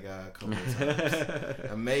studio with that guy a couple of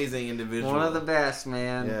times. Amazing individual. One of the best,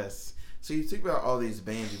 man. Yes. So you talk about all these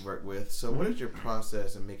bands you work with. So what is your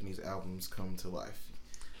process in making these albums come to life?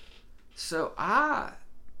 So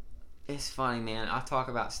it's funny, man. I talk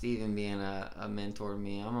about Steven being a mentor to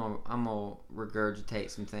me. I'm gonna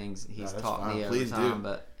regurgitate some things he's taught me over time.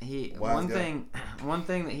 But one thing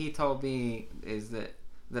that he told me is that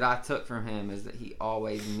I took from him is that he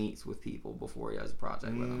always meets with people before he does a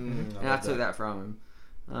project with them, and I took that from him.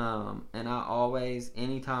 And I always,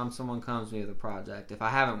 anytime someone comes to me with a project, if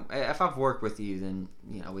I've worked with you, then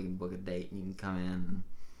you know we can book a date and you can come in. And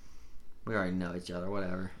we already know each other,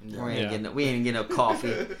 whatever. Yeah. We ain't getting no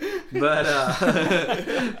coffee, but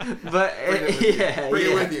bring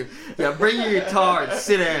it with you. Yeah, bring your guitar and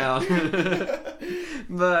sit down.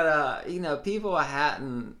 But you know, people I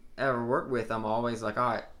hadn't ever worked with, I'm always like,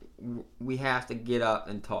 all right, we have to get up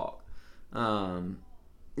and talk.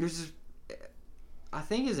 There's just, I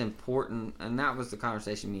think is important, and that was the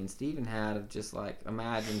conversation me and Steven had of just like,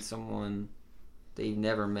 imagine someone that you've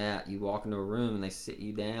never met, you walk into a room and they sit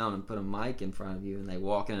you down and put a mic in front of you, and they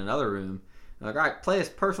walk in another room, like, all right, play this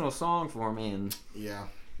personal song for me, and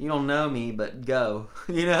you don't know me, but go,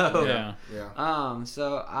 you know.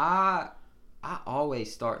 So I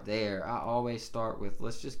always start there. I always start with,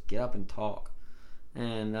 let's just get up and talk,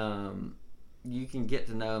 and you can get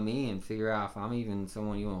to know me and figure out if I'm even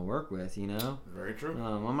someone you want to work with, you know? Very true.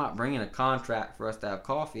 I'm not bringing a contract for us to have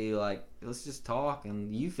coffee. Like, let's just talk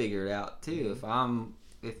and you figure it out too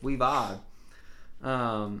if we vibe.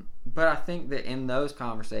 But I think that in those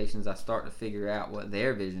conversations, I start to figure out what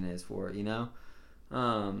their vision is for it, you know?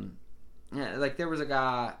 Like there was a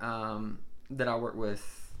guy that I worked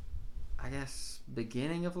with, I guess,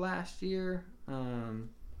 beginning of last year.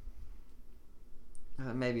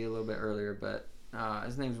 Maybe a little bit earlier, but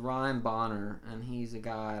his name's Ryan Bonner, and he's a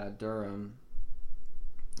guy out of Durham.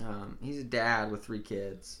 He's a dad with 3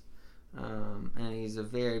 kids, and he's a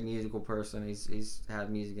very musical person. He's had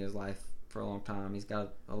music in his life for a long time. He's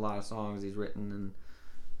got a lot of songs he's written, and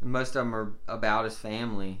most of them are about his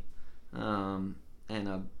family. And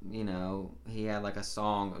you know, he had like a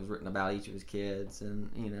song that was written about each of his kids, and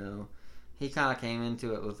you know, he kind of came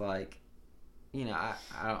into it with like, you know,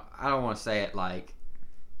 I don't want to say it like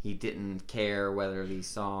he didn't care whether these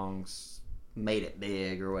songs made it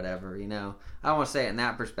big or whatever, you know. I don't want to say it in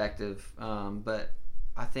that perspective, but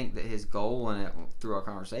I think that his goal in it through our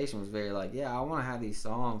conversation was very like, yeah, I want to have these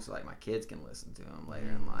songs so like my kids can listen to them later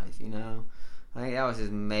in life, you know. I think that was his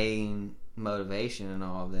main motivation in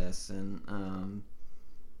all of this, and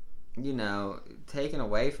you know, taking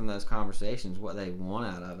away from those conversations what they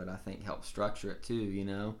want out of it, I think helps structure it too, you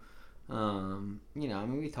know. You know, I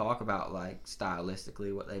mean, we talk about like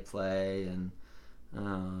stylistically what they play and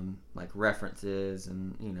like references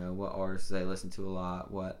and, you know, what artists they listen to a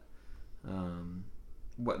lot, what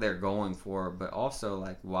they're going for, but also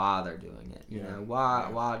like why they're doing it, you know,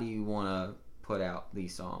 why do you want to put out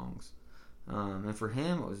these songs? And for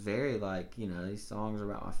him it was very like, you know, these songs are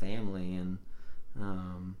about my family, and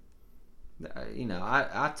you know,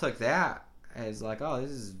 I took that as like, oh,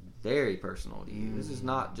 this is very personal to you. This is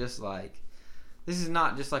not just like,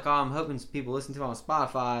 oh, I'm hoping people listen to it on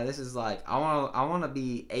Spotify. This is like, I want to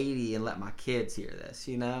be 80 and let my kids hear this,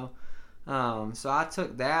 you know. So I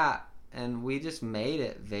took that and we just made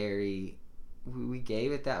it very, we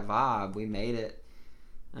gave it that vibe. We made it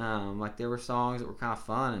like there were songs that were kind of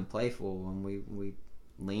fun and playful, and we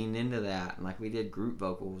leaned into that, and like we did group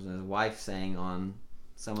vocals, and his wife sang on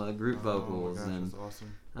some of the group vocals. Oh my gosh, and that's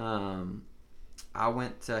awesome. I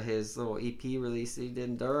went to his little EP release that he did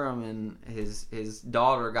in Durham, and his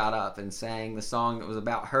daughter got up and sang the song that was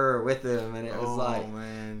about her with him, and it was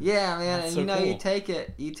man. Yeah, man. That's and so you know, cool.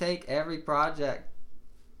 you take every project,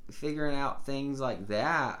 figuring out things like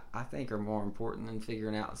that, I think are more important than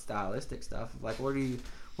figuring out stylistic stuff. Like, what do you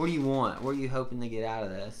want? What are you hoping to get out of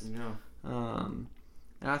this? Yeah.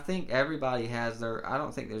 And I think everybody has their, I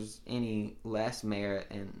don't think there's any less merit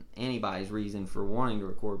in anybody's reason for wanting to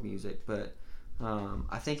record music, but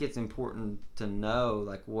I think it's important to know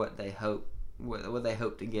like what they hope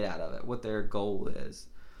to get out of it, what their goal is.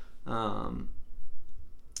 And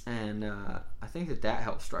I think that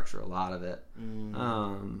helps structure a lot of it.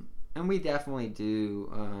 And we definitely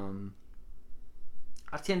do.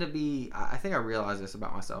 I tend to be, I think I realize this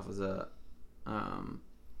about myself as a,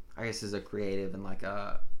 I guess as a creative and like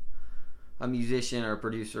a musician or a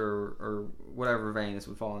producer or whatever vein this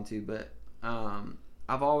would fall into, but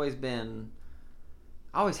I've always hated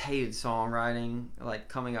songwriting, like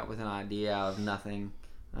coming up with an idea out of nothing.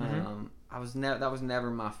 That was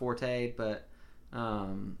never my forte, but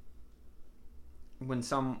when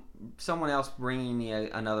someone else bringing me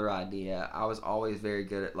another idea, I was always very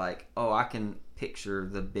good at like, oh, I can picture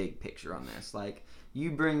the big picture on this. Like,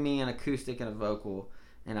 you bring me an acoustic and a vocal,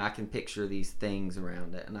 and I can picture these things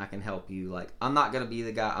around it, and I can help you. Like, I'm not going to be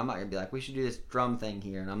the guy, I'm not going to be like, we should do this drum thing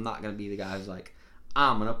here, and I'm not going to be the guy who's like,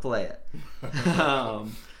 I'm going to play it.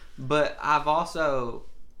 But I've also,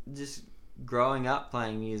 just growing up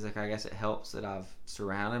playing music, I guess it helps that I've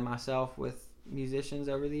surrounded myself with musicians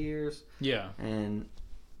over the years. Yeah. And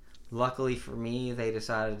luckily for me, they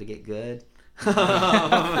decided to get good.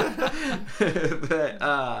 But,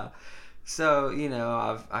 so, you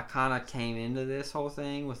know, I kind of came into this whole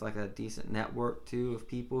thing with like a decent network too of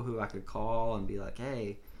people who I could call and be like,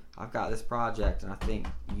 hey, I've got this project and I think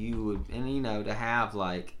you would, and you know, to have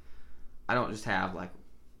like, I don't just have like,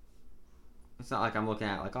 it's not like I'm looking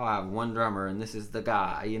at like, oh, I have one drummer and this is the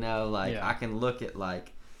guy, you know, like I can look at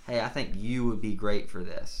like, hey, I think you would be great for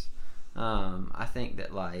this. I think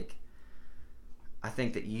that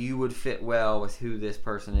you would fit well with who this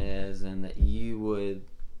person is, and that you would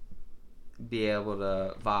be able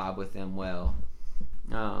to vibe with them well.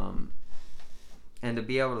 And to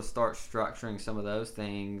be able to start structuring some of those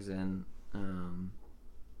things and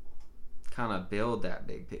kind of build that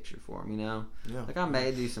big picture for them, you know? Yeah. Like, I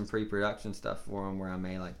may do some pre-production stuff for them where I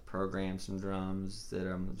may, like, program some drums that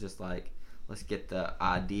I'm just like, let's get the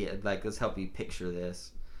idea, like, let's help you picture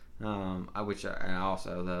this. And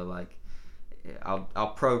also, though, like,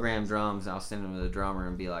 I'll program drums and I'll send them to the drummer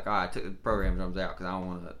and be like, all right, I took the program drums out because I don't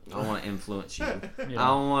want to influence you. Yeah. I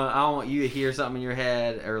don't want you to hear something in your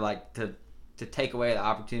head, or like to take away the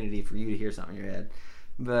opportunity for you to hear something in your head.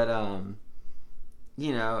 But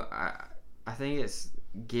you know, I think it's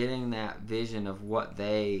getting that vision of why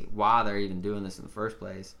they're even doing this in the first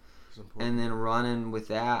place, and then running with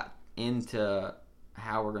that into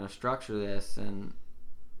how we're going to structure this. And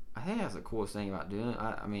I think that's the coolest thing about doing it.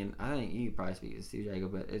 I mean, I think you could probably speak to this too,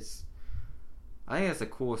 Jacob, but I think that's the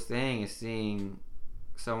coolest thing, is seeing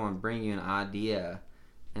someone bring you an idea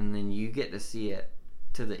and then you get to see it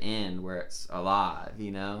to the end where it's alive,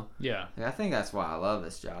 you know? Yeah. Like, I think that's why I love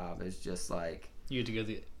this job, is just like, You get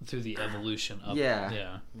to go through the evolution of Yeah. it.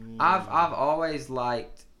 Yeah. I've always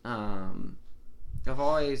liked, I've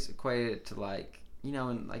always equated it to like, you know,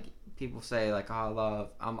 and like people say like, oh,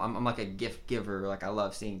 I'm like a gift giver. Like I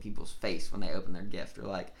love seeing people's face when they open their gift, or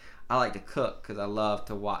like I like to cook because I love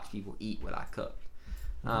to watch people eat what I cooked.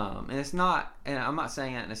 And it's not, and I'm not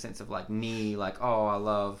saying that in a sense of like me, like, oh,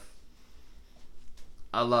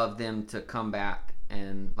 I love them to come back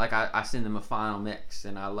and like I send them a final mix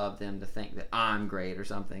and I love them to think that I'm great or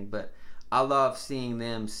something. But I love seeing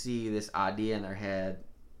them see this idea in their head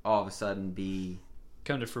all of a sudden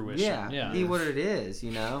come to fruition. Yeah. Be what it is, you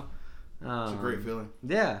know. It's a great feeling.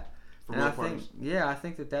 Yeah. For and both I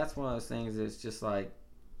think that's one of those things that's just like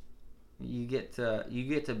you get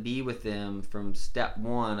to be with them from step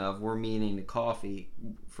one of we're meeting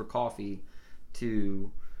for coffee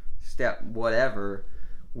to step whatever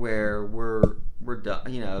where we're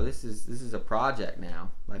done. You know, this is a project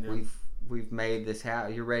now. Like we've made this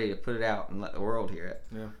happen. You're ready to put it out and let the world hear it.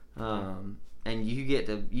 Yeah. And you get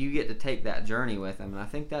to take that journey with them, and I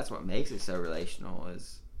think that's what makes it so relational.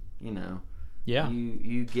 Is, you know,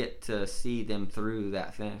 you get to see them through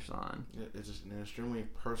that finish line. Yeah, it's just an extremely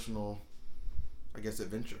personal, I guess,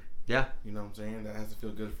 adventure. Yeah. You know what I'm saying? That has to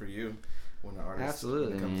feel good for you when the artist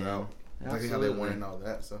Absolutely, comes man. out. Exactly how Absolutely. they want and all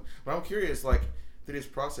that. So, but I'm curious, like through this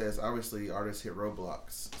process, obviously artists hit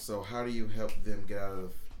roadblocks. So how do you help them get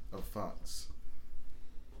out of funks?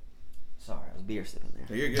 Sorry, I was beer sipping there.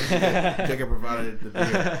 So you're good. Jacob provided the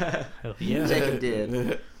beer. Hell yeah. Jacob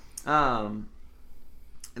did.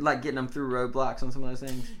 Like getting them through roadblocks on some of those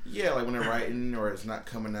things. Yeah, like when they're writing or it's not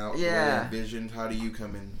coming out. Yeah. Envisioned. How do you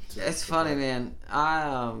come in? It's funny, man.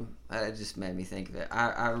 It just made me think of it.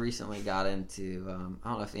 I recently got into I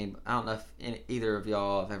don't know if either of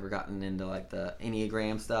y'all have ever gotten into like the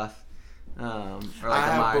Enneagram stuff, or like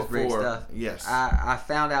the Myers-Briggs stuff. Yes. I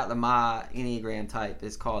found out that my Enneagram type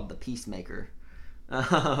is called the Peacemaker,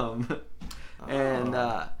 and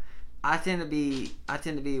I tend to be a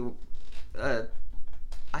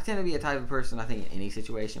type of person, I think, in any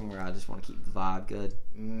situation where I just want to keep the vibe good.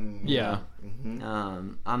 Yeah. Mm-hmm.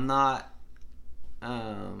 I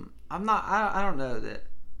don't know that.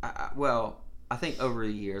 I think over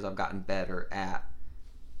the years I've gotten better at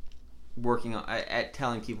working on at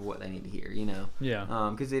telling people what they need to hear. You know.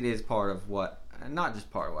 Yeah. Because it is part of what, not just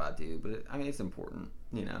part of what I do, but it's important.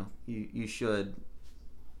 You know, you should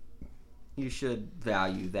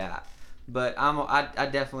value that. But I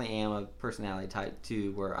definitely am a personality type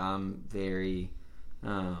too, where I'm very,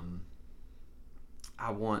 I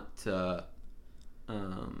want to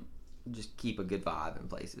just keep a good vibe in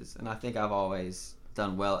places, and I think I've always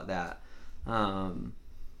done well at that.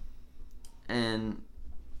 And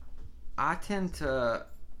I tend to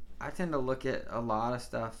look at a lot of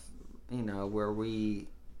stuff, you know, where we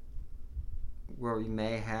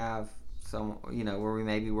may have some, you know, where we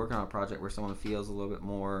may be working on a project where someone feels a little bit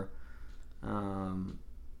more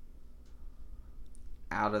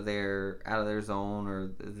out of their zone, or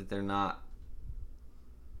that they're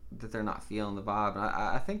not feeling the vibe. And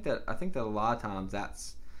I think that a lot of times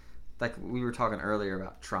that's like we were talking earlier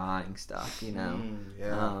about trying stuff, you know.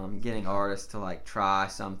 Getting artists to like try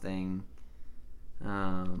something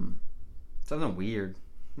weird,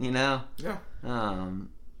 you know.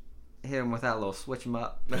 Hit them with that little switch 'em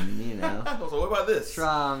up, and, you know. So what about this?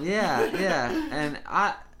 Try 'em, yeah. And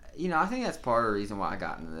I think that's part of the reason why I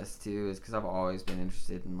got into this too, is because I've always been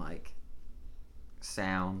interested in like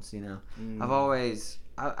sounds. You know, I've always,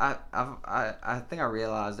 I think I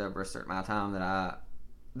realized over a certain amount of time that I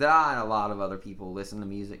and a lot of other people listen to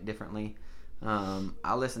music differently.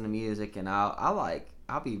 I listen to music and I'll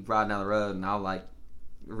be riding down the road and I'll like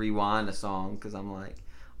rewind a song because I'm like,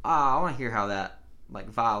 I want to hear how that like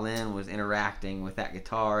violin was interacting with that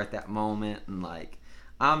guitar at that moment, and like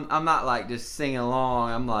I'm not like just singing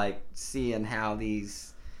along. I'm like seeing how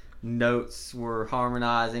these notes were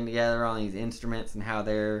harmonizing together on these instruments and how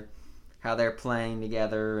they're playing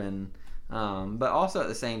together, and but also at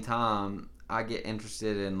the same time I get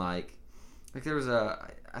interested in like there was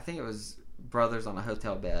I think it was Brothers on a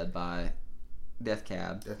Hotel Bed by Death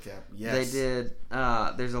Cab. Yes. They did.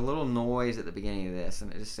 There's a little noise at the beginning of this,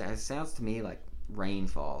 and it sounds to me like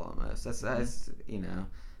rainfall almost. That's you know,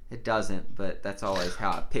 it doesn't, but that's always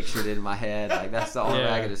how I pictured it in my head. Like that's the only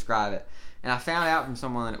way I could describe it. And I found out from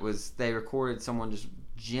someone that they recorded someone just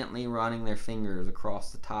gently running their fingers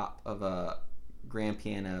across the top of a grand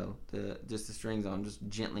piano, just the strings on, just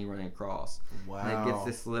gently running across. Wow. And it gets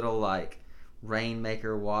this little like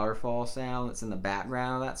rainmaker waterfall sound that's in the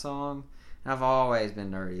background of that song. And I've always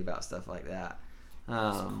been nerdy about stuff like that.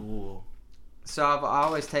 That's cool. So I've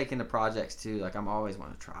always taken to projects too. Like I'm always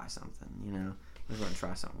want to try something, you know. I always want to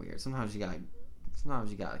try something weird. Sometimes you gotta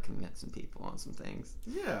sometimes you gotta convince some people on some things.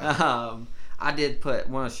 Yeah. I did put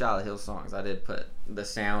one of Charlotte Hill's songs. I did put the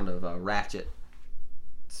sound of a ratchet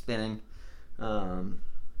spinning. I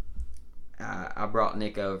brought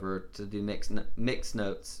Nick over to do mix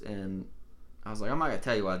notes, and I was like, I'm not gonna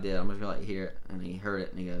tell you what I did. I'm just gonna let you hear it. And he heard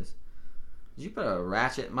it, and he goes, "Did you put a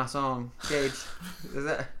ratchet in my song, Gage?" Is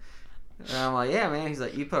that? And I'm like, "Yeah, man." He's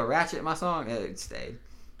like, "You put a ratchet in my song?" And it stayed.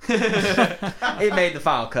 It made the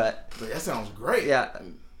final cut. That sounds great. Yeah.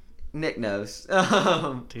 Nick knows.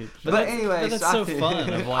 Dude, but anyway, that's so fun.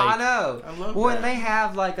 Of like, I know. I love when that. they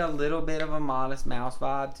have like a little bit of a Modest Mouse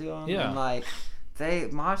vibe to them, Yeah. and like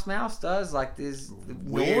Modest Mouse does like these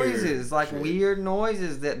Weird noises, like shit. weird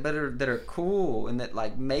noises that are cool and that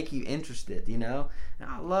like make you interested, you know. And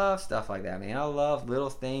I love stuff like that, man. I love little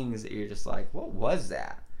things that you're just like, what was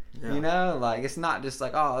that? Yeah. You know, like it's not just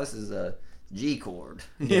like, oh, this is a G chord,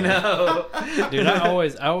 Yeah. you know. Dude, I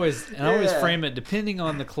always Yeah. frame it depending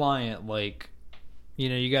on the client. Like, you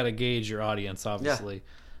know, you got to gauge your audience, obviously,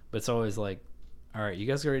 but it's always like, all right, you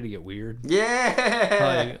guys ready to get weird?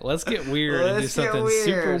 Yeah. Like, let's get weird and do Let's get something weird.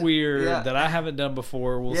 super weird Yeah. that I haven't done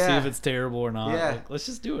before. We'll see Yeah. if it's terrible or not. Yeah. Like, let's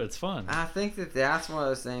just do it. It's fun. I think that's one of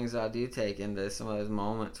those things I do take into some of those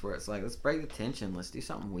moments where it's like, let's break the tension. Let's do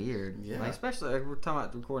something weird. Yeah. Like, especially like we're talking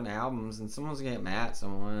about recording albums and someone's going to get mad at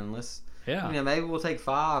someone. And let's, Yeah. you know, maybe we'll take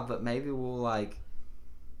 5, but maybe we'll like,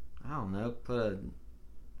 I don't know, pull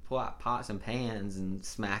out pots and pans and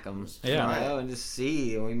smack them. Yeah. You know, and just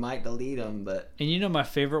see. And we might delete them, but. And you know my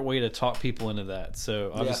favorite way to talk people into that.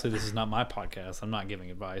 So obviously this is not my podcast. I'm not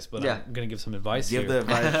giving advice, but Yeah. I'm gonna give some advice Give here. the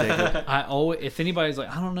advice, Jacob. I always, if anybody's like,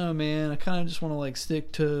 I don't know, man, I kind of just want to like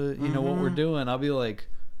stick to what we're doing. I'll be like,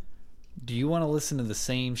 do you want to listen to the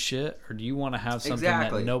same shit, or do you want to have something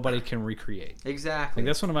Exactly. that nobody can recreate? Exactly. Like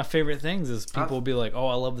that's one of my favorite things is people will be like, oh,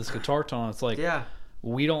 I love this guitar tone. It's like, Yeah.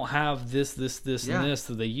 we don't have this, Yeah. and this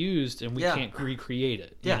that they used, and we Yeah. can't recreate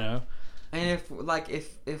it. Yeah. You know? And if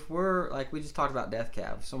we're like, we just talked about Death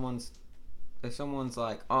Cab. If someone's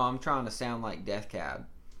like, oh, I'm trying to sound like Death Cab,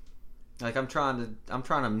 like I'm trying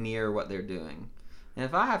to mirror what they're doing. And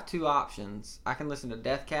if I have 2 options, I can listen to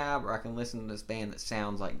Death Cab or I can listen to this band that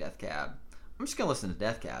sounds like Death Cab. I'm just gonna listen to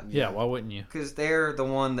Death Cab. Yeah. Why wouldn't you? Because they're the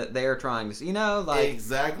one that they're trying to, you know, like.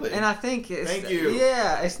 Exactly. And I think it's, Thank you.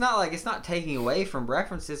 Yeah, it's not taking away from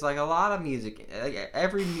references. Like a lot of music, like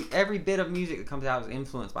every bit of music that comes out is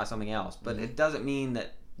influenced by something else, but it doesn't mean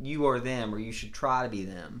that you are them or you should try to be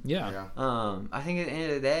them. Yeah. I think at the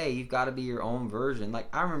end of the day, you've got to be your own version.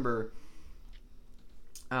 Like I remember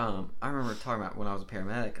talking about when I was a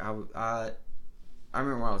paramedic. I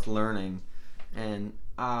remember when I was learning, and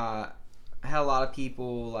I had a lot of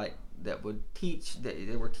people like that would teach.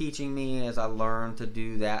 They were teaching me as I learned to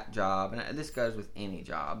do that job, and this goes with any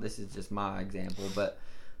job. This is just my example, but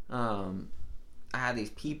I had these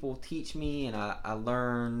people teach me, and I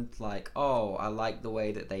learned like, oh, I like the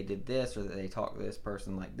way that they did this, or that they talked to this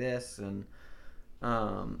person like this, and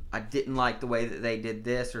I didn't like the way that they did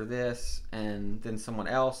this or this, and then someone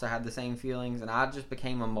else I had the same feelings, and I just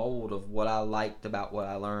became a mold of what I liked about what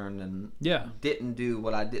I learned, and Yeah. didn't do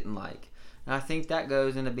what I didn't like. And I think that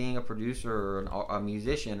goes into being a producer or a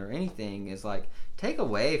musician or anything, is like, take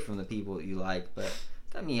away from the people that you like, but it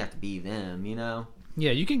doesn't mean you have to be them, you know? Yeah,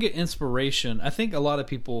 you can get inspiration. I think a lot of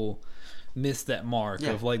people miss that mark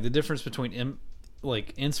Yeah. of like the difference between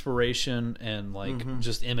like inspiration and like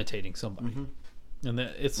just imitating somebody, and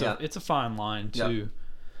that it's a fine line too. Yeah.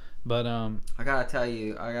 But I gotta tell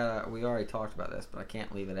you, we already talked about this, but I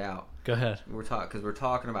can't leave it out. go ahead. We're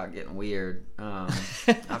talking about getting weird.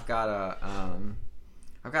 I've got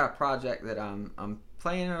a project that I'm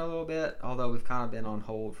playing in a little bit, although we've kind of been on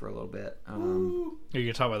hold for a little bit. Are you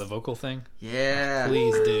gonna talk about the vocal thing? Yeah,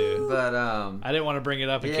 Please do. But I didn't want to bring it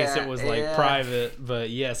up in case it was like yeah. private, but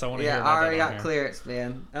yes, I want to hear yeah, about I already that on got here. clearance,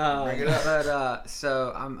 man. Bring it up. But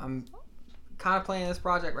so I'm kind of playing this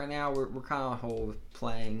project right now. We're kind of on hold with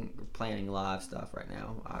planning live stuff right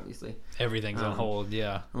now, obviously. Everything's on hold.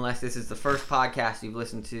 Yeah. Unless this is the first podcast you've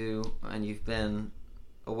listened to and you've been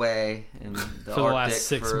away in the For the last Arctic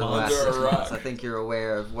 6 for the months. last 6 Under a rock. months. I think you're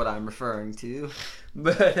aware of what I'm referring to.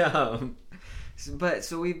 But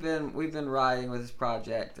so we've been riding with this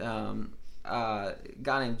project. A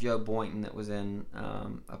guy named Joe Boynton that was in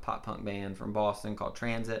a pop punk band from Boston called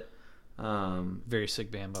Transit. Very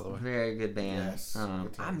sick band, by the way. Very good band. Yes, good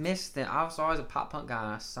I times. missed them. I was always a pop punk guy,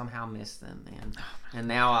 and I somehow missed them, man. And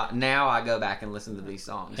now I go back and listen to these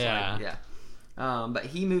songs. Yeah. Like, yeah. But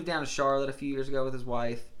he moved down to Charlotte a few years ago with his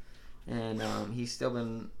wife, and he's still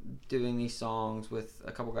been doing these songs with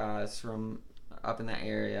a couple guys from up in that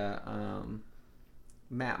area.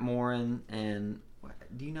 Matt Morin and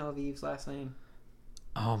do you know of Eve's last name?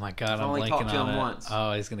 Oh my god, I've I'm only talked blanking to on him it. once.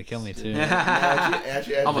 Oh, he's gonna kill me too.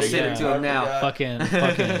 Actually, I'm gonna send it to him now.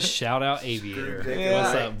 Fucking shout out Aviator. Yeah.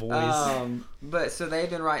 What's up, boys? But so they've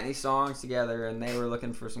been writing these songs together, and they were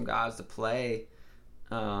looking for some guys to play.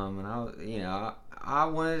 And I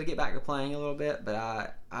wanted to get back to playing a little bit, but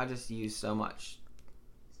I just use so much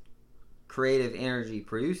creative energy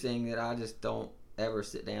producing that I just don't ever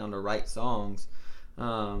sit down to write songs.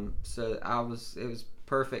 So it was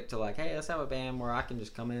perfect to like, hey, let's have a band where I can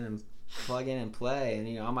just come in and plug in and play,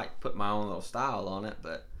 and I might put my own little style on it,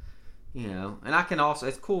 but and I can also,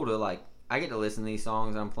 it's cool to like, I get to listen to these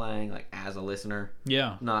songs I'm playing like as a listener,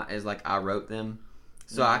 not as like I wrote them,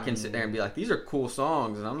 so I can sit there and be like, these are cool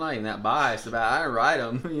songs, and I'm not even that biased about it. I didn't write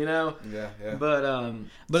them, Yeah.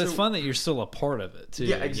 But it's fun that you're still a part of it too.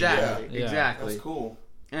 Yeah, exactly, Yeah. exactly. That's cool.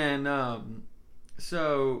 And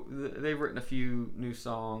so they've written a few new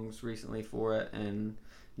songs recently for it, and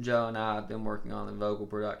Joe and I have been working on the vocal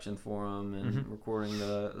production for them and recording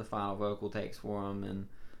the final vocal takes for them.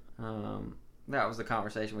 And that was the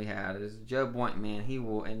conversation we had. Is Joe Boynton, man, he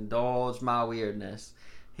will indulge my weirdness.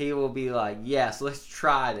 He will be like, yes, let's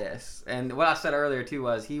try this. And what I said earlier too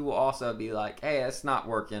was he will also be like, hey, it's not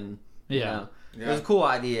working. Yeah. It was a cool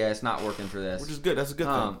idea. It's not working for this. Which is good. That's a good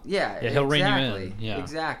thing. Yeah, he'll rein you exactly. in. Yeah,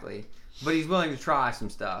 exactly. But he's willing to try some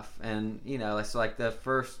stuff, and it's like the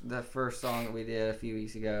first song that we did a few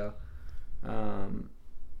weeks ago.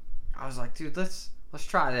 I was like, dude, let's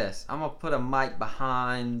try this. I'm gonna put a mic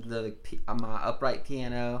behind my upright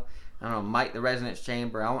piano. I'm gonna mic the resonance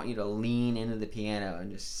chamber. I want you to lean into the piano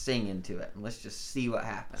and just sing into it, and let's just see what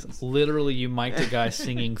happens. Literally, you mic'd a guy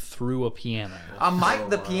singing through a piano. I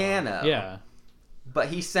mic'd the piano. Yeah. But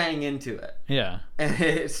he sang into it. Yeah. And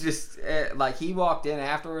it's just, like, he walked in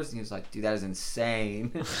afterwards and he was like, dude, that is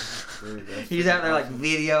insane. He's out there, like,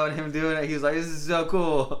 videoing him doing it. He was like, this is so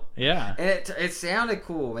cool. Yeah. And it sounded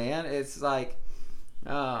cool, man. It's like,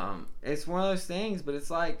 it's one of those things, but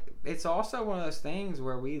it's like, it's also one of those things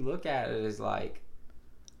where we look at it as like,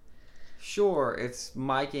 sure, it's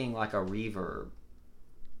miking like a reverb.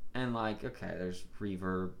 And like, okay, there's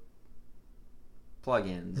reverb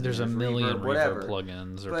plugins. There's a million reverb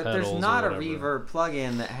plugins or pedals. But there's not a reverb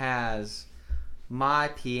plugin that has my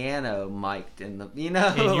piano mic'd in the, in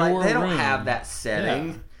like they don't room. have that setting.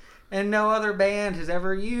 Yeah. And no other band has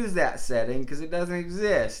ever used that setting because it doesn't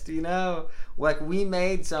exist, Like, we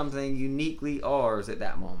made something uniquely ours at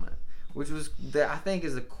that moment, which was, I think,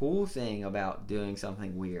 is a cool thing about doing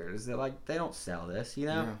something weird, is that, like, they don't sell this,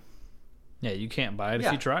 Yeah, you can't buy it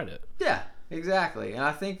if you tried it. Yeah. Exactly, and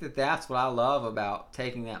I think that's what I love about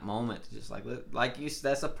taking that moment to just like you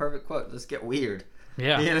said, that's a perfect quote. Let's get weird.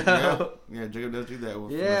 Yeah, yeah. Jacob does do that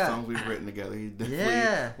with the songs we've written together. He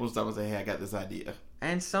definitely will stop and say, "Hey, I got this idea."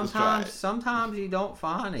 And sometimes you don't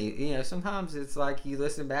find it. Sometimes it's like you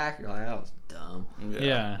listen back, you're like, "That was dumb."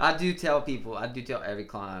 Yeah. I do tell every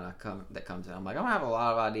client that comes in, I'm like, I'm gonna have a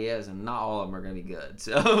lot of ideas, and not all of them are gonna be good.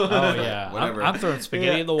 So. Oh yeah, whatever. I'm throwing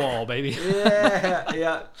spaghetti at the wall, baby.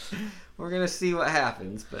 Yeah. We're gonna see what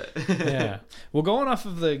happens, but yeah. Well, going off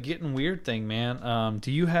of the getting weird thing, man.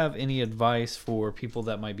 Do you have any advice for people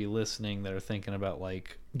that might be listening that are thinking about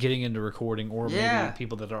like getting into recording, or maybe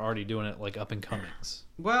people that are already doing it, like up and comings?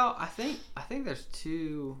 Well, I think there's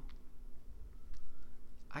two.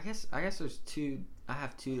 I guess there's two. I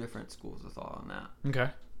have two different schools of thought on that.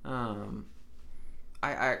 Okay.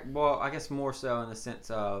 I guess more so in the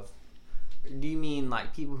sense of, do you mean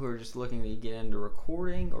like people who are just looking to get into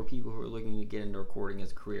recording, or people who are looking to get into recording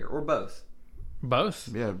as a career, or both? Both.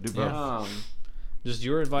 Yeah, do both. Just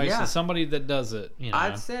your advice to somebody that does it.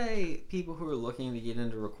 I'd say people who are looking to get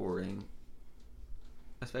into recording,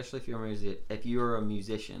 especially if you're a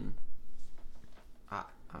musician,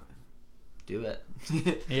 do it.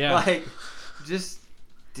 Yeah. Like, just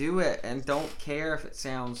do it and don't care if it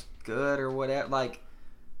sounds good or whatever. Like,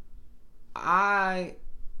 I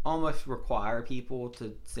almost require people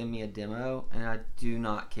to send me a demo, and I do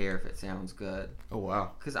not care if it sounds good. Oh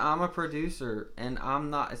wow. Because I'm a producer, and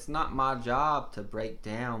it's not my job to break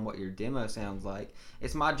down what your demo sounds like.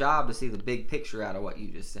 It's my job to see the big picture out of what you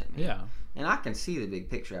just sent me. Yeah. And I can see the big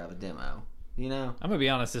picture out of a demo. I'm gonna be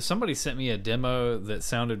honest, if somebody sent me a demo that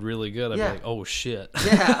sounded really good, I'd be like, oh shit.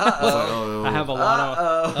 Yeah, I have a lot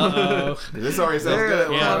of this already sounds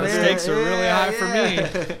good. Yeah, the stakes are really high for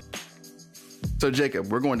me. So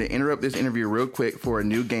Jacob, we're going to interrupt this interview real quick for a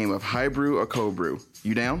new game of High Brew or Cold Brew.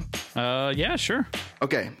 You down? Yeah, sure.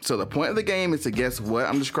 Okay, so the point of the game is to guess what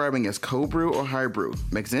I'm describing as cold brew or high brew.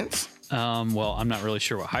 Make sense? Well, I'm not really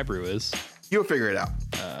sure what high brew is. You'll figure it out.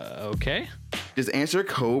 Okay. Just answer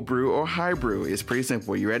cold brew or high brew. It's pretty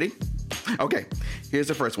simple. You ready? Okay. Here's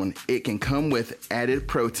the first one. It can come with added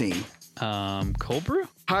protein. Cold brew?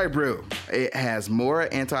 High brew. It has more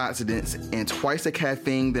antioxidants and twice the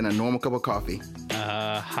caffeine than a normal cup of coffee.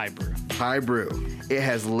 High brew. High brew. It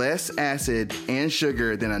has less acid and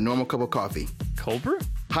sugar than a normal cup of coffee. Cold brew?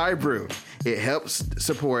 High brew. It helps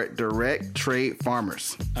support direct trade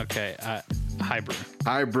farmers. Okay, high brew.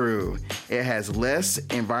 High brew. It has less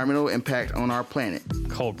environmental impact on our planet.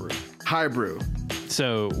 Cold brew. High brew.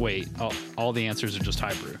 So wait, all the answers are just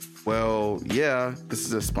high brew. Well, yeah, this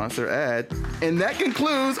is a sponsor ad. And that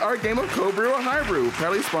concludes our game of Cold Brew or High Brew,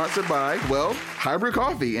 proudly sponsored by, well, High Brew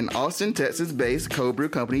Coffee, an Austin, Texas-based cold brew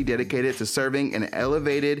company dedicated to serving an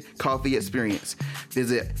elevated coffee experience.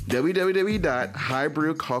 Visit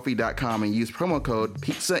www.highbrewcoffee.com and use promo code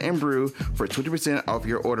Pizza and Brew for 20% off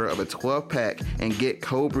your order of a 12-pack and get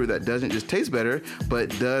cold brew that doesn't just taste better, but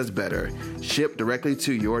does better. Shipped directly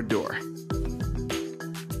to your door.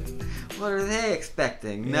 What are they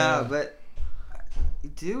expecting? Yeah. No, but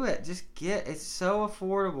do it. Just it's so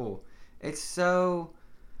affordable. It's so,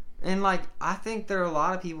 and like, I think there are a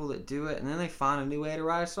lot of people that do it and then they find a new way to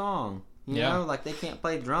write a song. You know, like they can't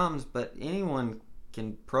play drums, but anyone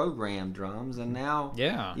can program drums, and now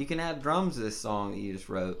you can add drums to this song that you just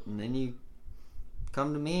wrote, and then you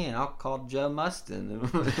come to me and I'll call Joe Mustin and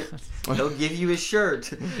he'll give you his shirt.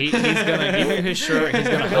 He's gonna give you his shirt. He's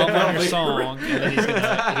gonna help on your song, and then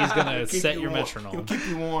he's gonna set your metronome. He'll keep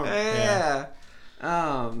you warm. Yeah.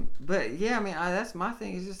 But yeah, I mean, that's my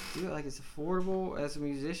thing. Is just do it. Like, it's affordable. As a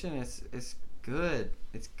musician, it's good.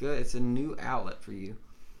 It's good. It's a new outlet for you.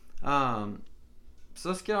 So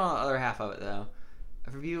let's get on the other half of it though.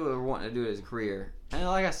 For people who are wanting to do it as a career, and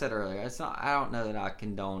like I said earlier, it's not. I don't know that I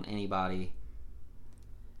condone anybody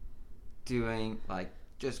doing like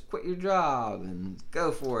just quit your job and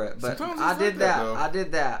go for it. But I did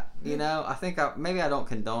that. You know, I think maybe I don't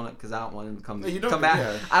condone it because I don't want them to come back.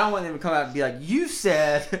 Yeah. I don't want them to come out and be like, "You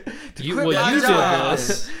said to quit my job,"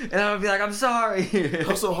 and I would be like, "I'm sorry."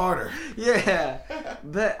 Hustle harder. Yeah,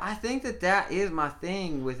 but I think that is my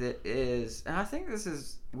thing with it is, and I think this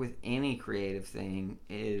is with any creative thing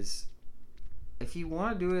is, if you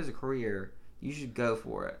want to do it as a career, you should go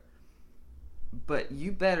for it. But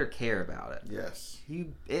you better care about it. Yes.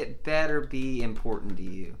 It better be important to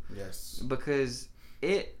you. Yes. Because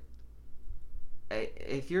if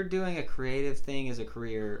you're doing a creative thing as a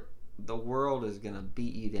career, the world is gonna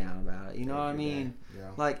beat you down about it. You know what I mean?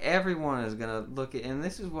 Yeah. Like, everyone is gonna look at, and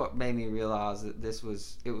this is what made me realize that it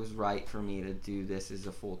was right for me to do this as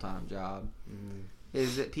a full-time job. Mm.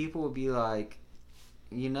 Is that people would be like,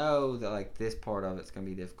 you know, that like this part of it's gonna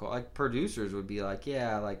be difficult. Like, producers would be like,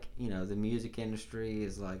 yeah, like, you know, the music industry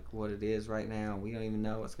is like what it is right now. We don't even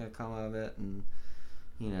know what's gonna come of it, and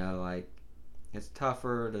you know, like, it's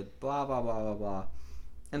tougher to blah blah blah blah blah.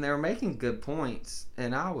 And they were making good points,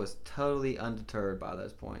 and I was totally undeterred by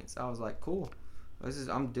those points. I was like, cool,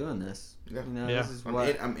 I'm doing this. Yeah. You know, yeah. This is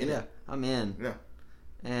I'm in it. I'm in. Yeah.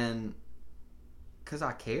 And because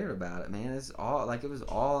I cared about it, man. It was all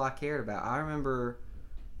I cared about. I remember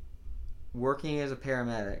working as a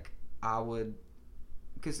paramedic,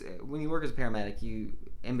 because when you work as a paramedic, you,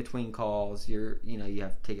 in between calls, you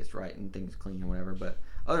have tickets to write and things clean or whatever, but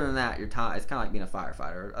other than that, your time, it's kind of like being a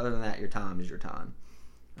firefighter. Other than that, your time is your time.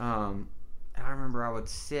 And I remember I would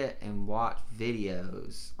sit and watch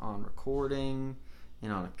videos on recording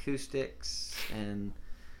and on acoustics and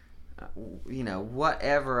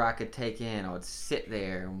whatever I could take in, I would sit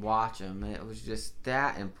there and watch them. And it was just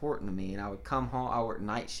that important to me. And I would come home. I worked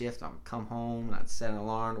night shift. I would come home and I'd set an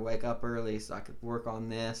alarm to wake up early so I could work on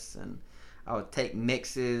this. And I would take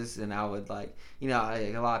mixes, and I would, like, a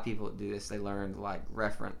lot of people that do this, they learn to, like,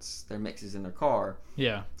 reference their mixes in their car.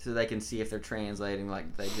 Yeah. So they can see if they're translating,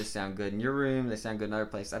 like, they just sound good in your room, they sound good in other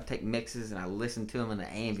places. I'd take mixes and I listen to them in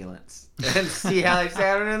the ambulance and see how they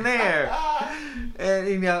sounded in there. And,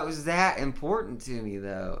 it was that important to me,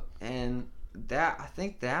 though. And I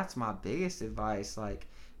think that's my biggest advice. Like,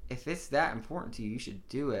 if it's that important to you, you should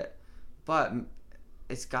do it. But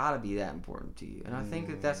it's got to be that important to you. And I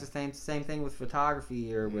think that's the same thing with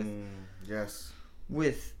photography or with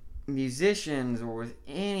with musicians or with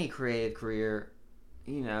any creative career.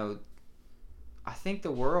 I think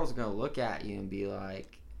the world's going to look at you and be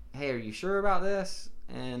like, hey, are you sure about this?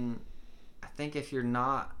 And I think if you're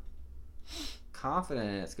not confident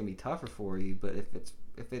in it, it's going to be tougher for you. But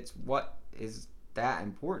if it's what is that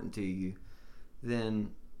important to you,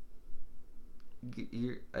 then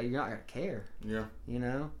you're not gonna care. Yeah.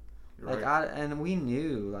 You're like, right. And we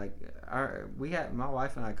knew, like, my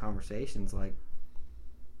wife and I had conversations like,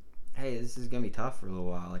 hey, this is gonna be tough for a little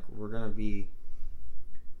while. Like, we're gonna be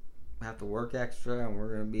have to work extra, and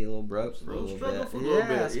we're gonna be a little broke for a little bit. For a little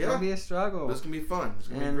bit. It's gonna be a struggle. But it's gonna be fun. It's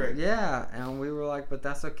gonna and be great. Yeah, and we were like, but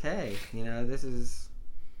that's okay. You know, this is,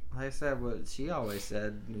 like I said, what she always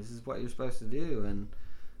said. This is what you're supposed to do. And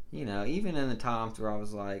you know, even in the times where I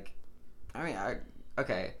was like,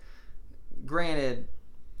 okay, granted,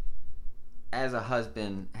 as a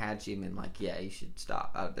husband, had she been like, yeah, you should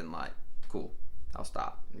stop, I'd have been like, cool, I'll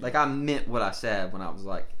stop. Yeah. Like, I meant what I said when I was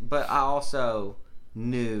like, but I also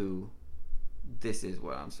knew this is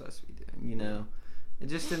what I'm supposed to be doing, you know? And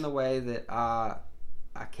just in the way that I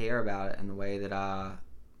care about it, and the way that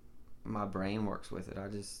my brain works with it,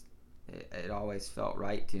 it always felt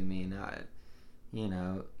right to me. And you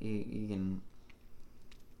know, you can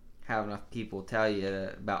have enough people tell you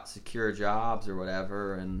about secure jobs or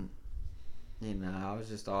whatever, and you know, I was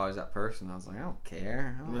just always that person. I was like, I don't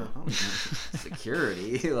care. I don't want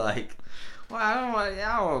security. Like, well, I don't want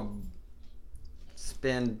to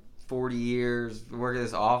spend 40 years working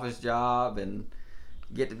this office job and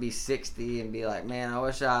get to be 60 and be like, man, I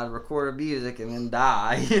wish I'd recorded music and then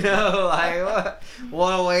die. You know, like,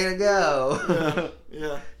 what a way to go.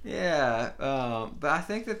 Yeah. But I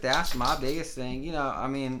think that's my biggest thing. You know, I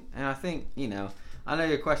mean, and I think, you know, I know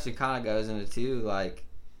your question kind of goes into too, like,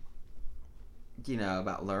 you know,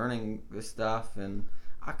 about learning this stuff, and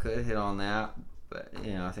I could hit on that, but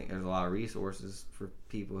you know, I think there's a lot of resources for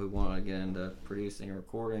people who want to get into producing and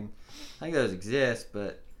recording. I think those exist,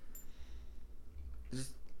 but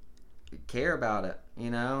just care about it, you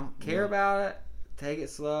know, about it, take it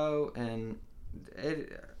slow, and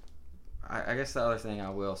I guess the other thing I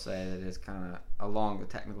will say that is kind of along the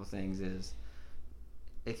technical things is,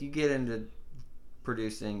 if you get into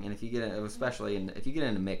producing, and if you get into, especially if you get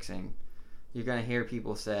into mixing, you're going to hear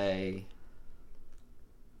people say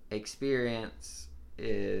experience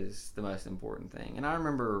is the most important thing. And I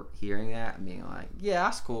remember hearing that and being like, yeah,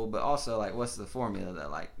 that's cool, but also, like, what's the formula though?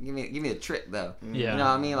 Like, give me the trick though. Yeah. You know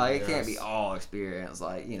what I mean? Like, it can't be all experience.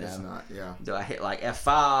 Like, you know, it's not, yeah. Do I hit like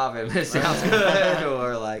F5 and it sounds good,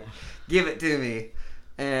 or like, give it to me?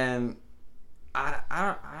 And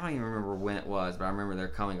I don't even remember when it was, but I remember there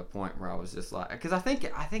coming a point where I was just like, because I think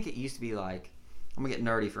it used to be like, I'm gonna get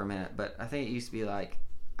nerdy for a minute, but I think it used to be like,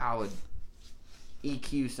 I would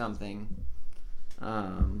EQ something.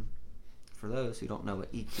 For those who don't know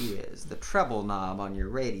what EQ is, the treble knob on your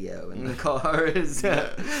radio in the car is. So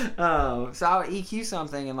I would EQ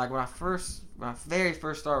something, and like when I very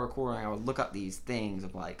first started recording, I would look up these things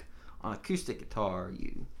of like, on acoustic guitar,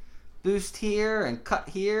 you boost here and cut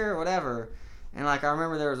here or whatever. And like, I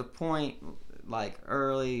remember there was a point, like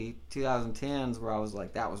early 2010s, where I was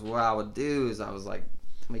like, that was what I would do, is I was like,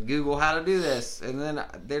 let me Google how to do this. And then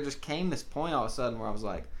there just came this point all of a sudden where I was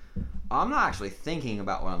like, I'm not actually thinking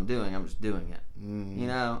about what I'm doing, I'm just doing it. You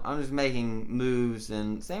know, I'm just making moves,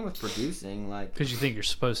 and same with producing, like, because you think you're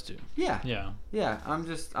supposed to. Yeah.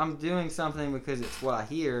 I'm doing something because it's what I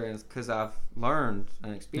hear, and it's because I've learned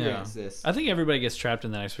and experienced this. I think everybody gets trapped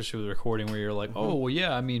in that, especially with recording, where you're like, oh well,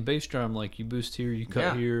 yeah, I mean, bass drum, like, you boost here, you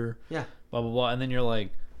cut here, blah blah blah, and then you're like,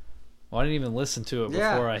 well, I didn't even listen to it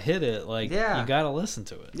before I hit it. Like, you gotta listen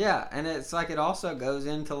to it. Yeah, and it's like, it also goes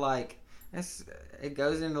into like, it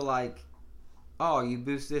goes into like, oh, you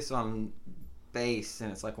boost this on bass, and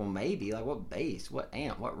it's like, well, maybe, like, what bass, what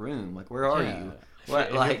amp, what room, like, where are you? What,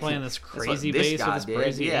 if like, you're playing this crazy bass with this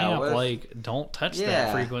crazy amp, like, don't touch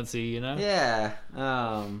that frequency, you know? Yeah.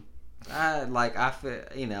 I feel,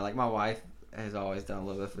 you know, like, my wife has always done a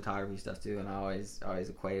little bit of photography stuff too, and I always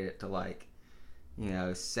equated it to, like, you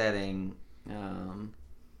know, setting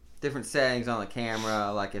different settings on the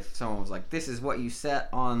camera. Like, if someone was like, this is what you set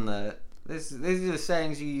on the, these are the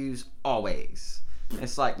settings you use always.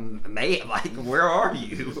 It's like, man, like, where are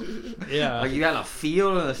you? Yeah. Like, you got a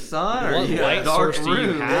field in the sun, or what you got light a dark source do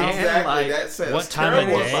you room? have? Exactly. Like, That sounds what time of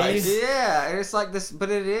day? yeah, and it's like this, but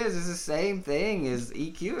it's the same thing as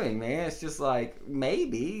EQing, man. It's just like,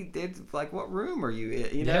 maybe it's like, what room are you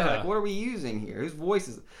in? You know, like, what are we using here? Whose voice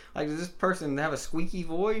is, like, does this person have a squeaky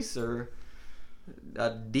voice or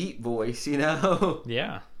a deep voice? You know?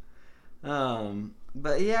 Yeah.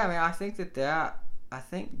 But yeah, I mean, I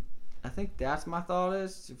think that's my thought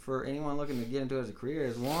is, for anyone looking to get into it as a career,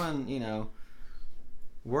 is one, you know,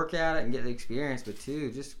 work at it and get the experience, but two,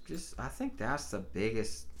 just I think that's the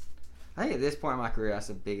biggest, I think at this point in my career, that's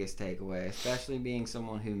the biggest takeaway, especially being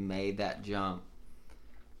someone who made that jump.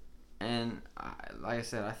 And like I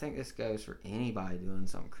said, I think this goes for anybody doing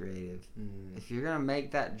something creative. If you're going to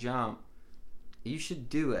make that jump, you should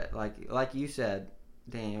do it. Like you said,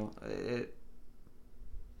 Daniel, it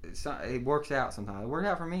works out sometimes. It worked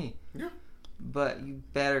out for me. Yeah. but you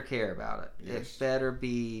better care about it. Yes.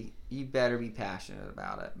 You better be passionate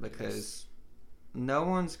about it, because no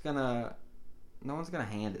one's gonna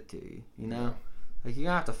hand it to you. You know, like you're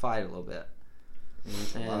gonna have to fight a little bit.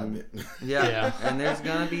 A lot of it. Yeah, and there's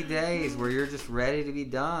gonna be days where you're just ready to be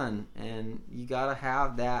done, and you gotta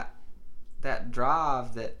have that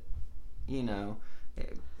drive that, you know,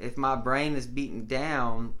 if my brain is beaten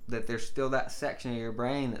down, that there's still that section of your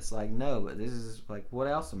brain that's like, no, but this is like, what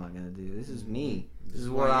else am I gonna do? This is me. This is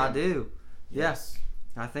what I do. Yes,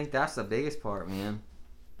 I think that's the biggest part, man.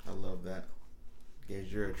 I love that.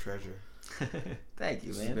 Gage, you're a treasure. Thank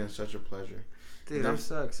you, man. It's been such a pleasure. Dude, I'm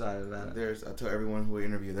so excited about it. I tell everyone who we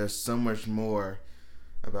interview, there's so much more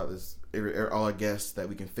about this, all our guests, that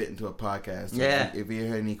we can fit into a podcast. Yeah. If you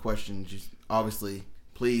have any questions, just obviously,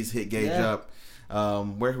 please hit Gage up.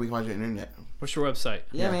 Where can we find you on the internet? What's your website?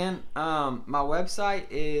 Yeah, man. My website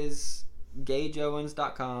is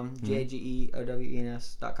gageowens.com,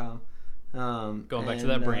 GageOwens.com. Going back to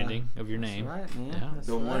that branding of your name. That's right, man. Yeah. That's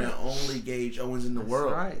The one and only Gage Owens in the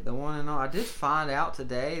world. That's right, the one and only. I did find out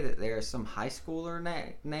today that there's some high schooler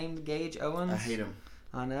named Gage Owens. I hate him.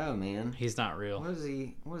 I know, man. He's not real. What is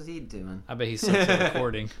he doing? I bet he's still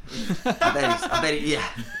recording. I bet he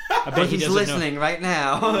he's doesn't listening right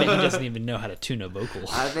now. I bet he doesn't even know how to tune a vocal.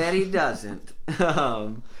 I bet he doesn't.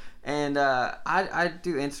 And I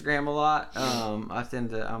do Instagram a lot. I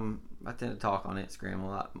tend to talk on Instagram a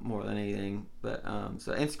lot more than anything. But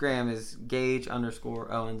so Instagram is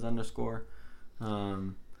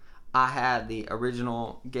Gage_Owens_. I had the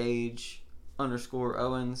original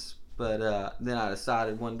Gage_Owens, but then I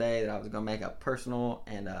decided one day that I was going to make a personal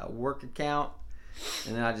and a work account.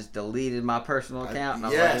 And then I just deleted my personal account. And I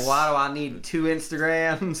was like, why do I need 2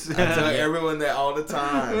 Instagrams? I tell everyone that all the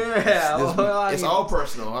time. Yeah. It's all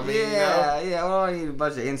personal. I mean, yeah. What do I need a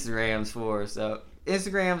bunch of Instagrams for? So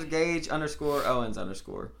Instagram's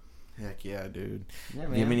Gage_Owens_. Heck yeah, dude. Yeah, If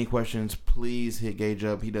man. you have any questions, please hit Gage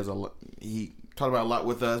up. He does a lot. He talked about a lot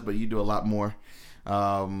with us, but you do a lot more.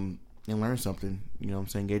 And learn something. You know what I'm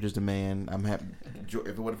saying? Gage is the man. I'm happy. If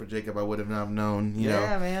it wasn't for Jacob, I would have not known. You know,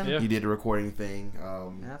 man. Yeah. he did the recording thing.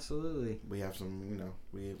 Absolutely. We have some. You know,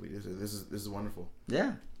 this is wonderful.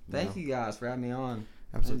 Yeah. Thank you guys for having me on.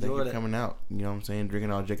 Absolutely. Thank you Enjoyed for coming out. You know what I'm saying?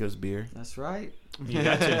 Drinking all Jacob's beer. That's right. You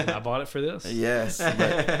got to. I bought it for this. Yes.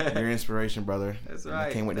 But you're inspiration, brother. That's And right.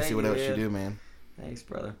 I can't wait to Thank see what you, else you man. do, man. Thanks,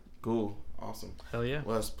 brother. Cool. Awesome. Hell yeah.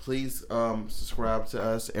 Well, please subscribe to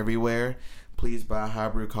us everywhere. Please buy High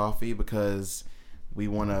Brew Coffee, because we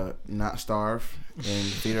want to not starve and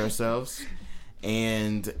feed ourselves.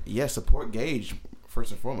 And support Gage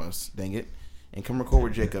first and foremost. Dang it, and come record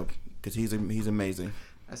with Jacob, because he's amazing.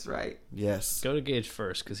 That's right. Yes. Go to Gage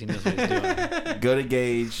first, because he knows what he's doing. Go to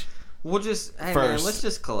Gage. We'll just man, First. let's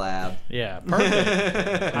just collab. Yeah,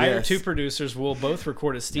 perfect. Hire Yes. 2 producers. We'll both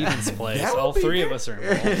record at Steven's place. That would All be 3 of good. us are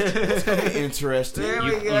involved. That's gonna be interesting. There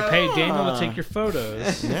we You go. pay Daniel to take your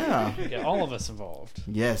photos. Yeah. Get all of us involved.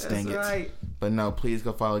 Yes. That's Dang it. right. But no, please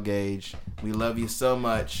go follow Gage. We love you so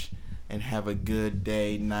much, and have a good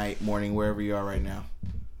day, night, morning, wherever you are right now.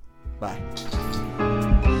 Bye.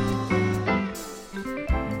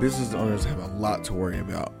 Business owners have a lot to worry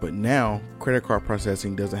about, but now credit card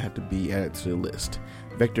processing doesn't have to be added to the list.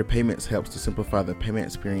 Vector Payments helps to simplify the payment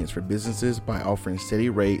experience for businesses by offering steady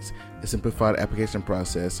rates, a simplified application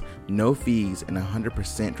process, no fees, and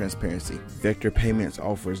 100% transparency. Vector Payments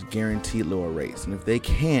offers guaranteed lower rates, and if they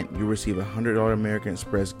can't, you'll receive a $100 American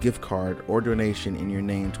Express gift card or donation in your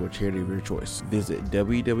name to a charity of your choice. Visit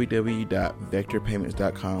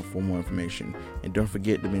www.vectorpayments.com for more information, and don't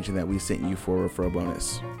forget to mention that we sent you for a referral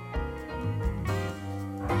bonus.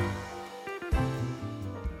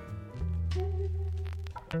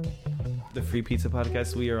 The Free Pizza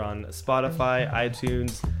Podcast. We are on Spotify,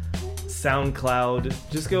 iTunes, SoundCloud.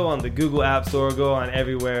 Just go on the Google App Store. Go on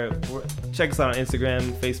everywhere. Check us out on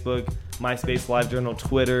Instagram, Facebook, MySpace, LiveJournal,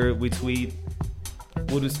 Twitter. We tweet.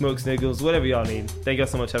 We'll do smoke signals, whatever y'all need. Thank y'all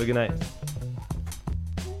so much. Have a good night.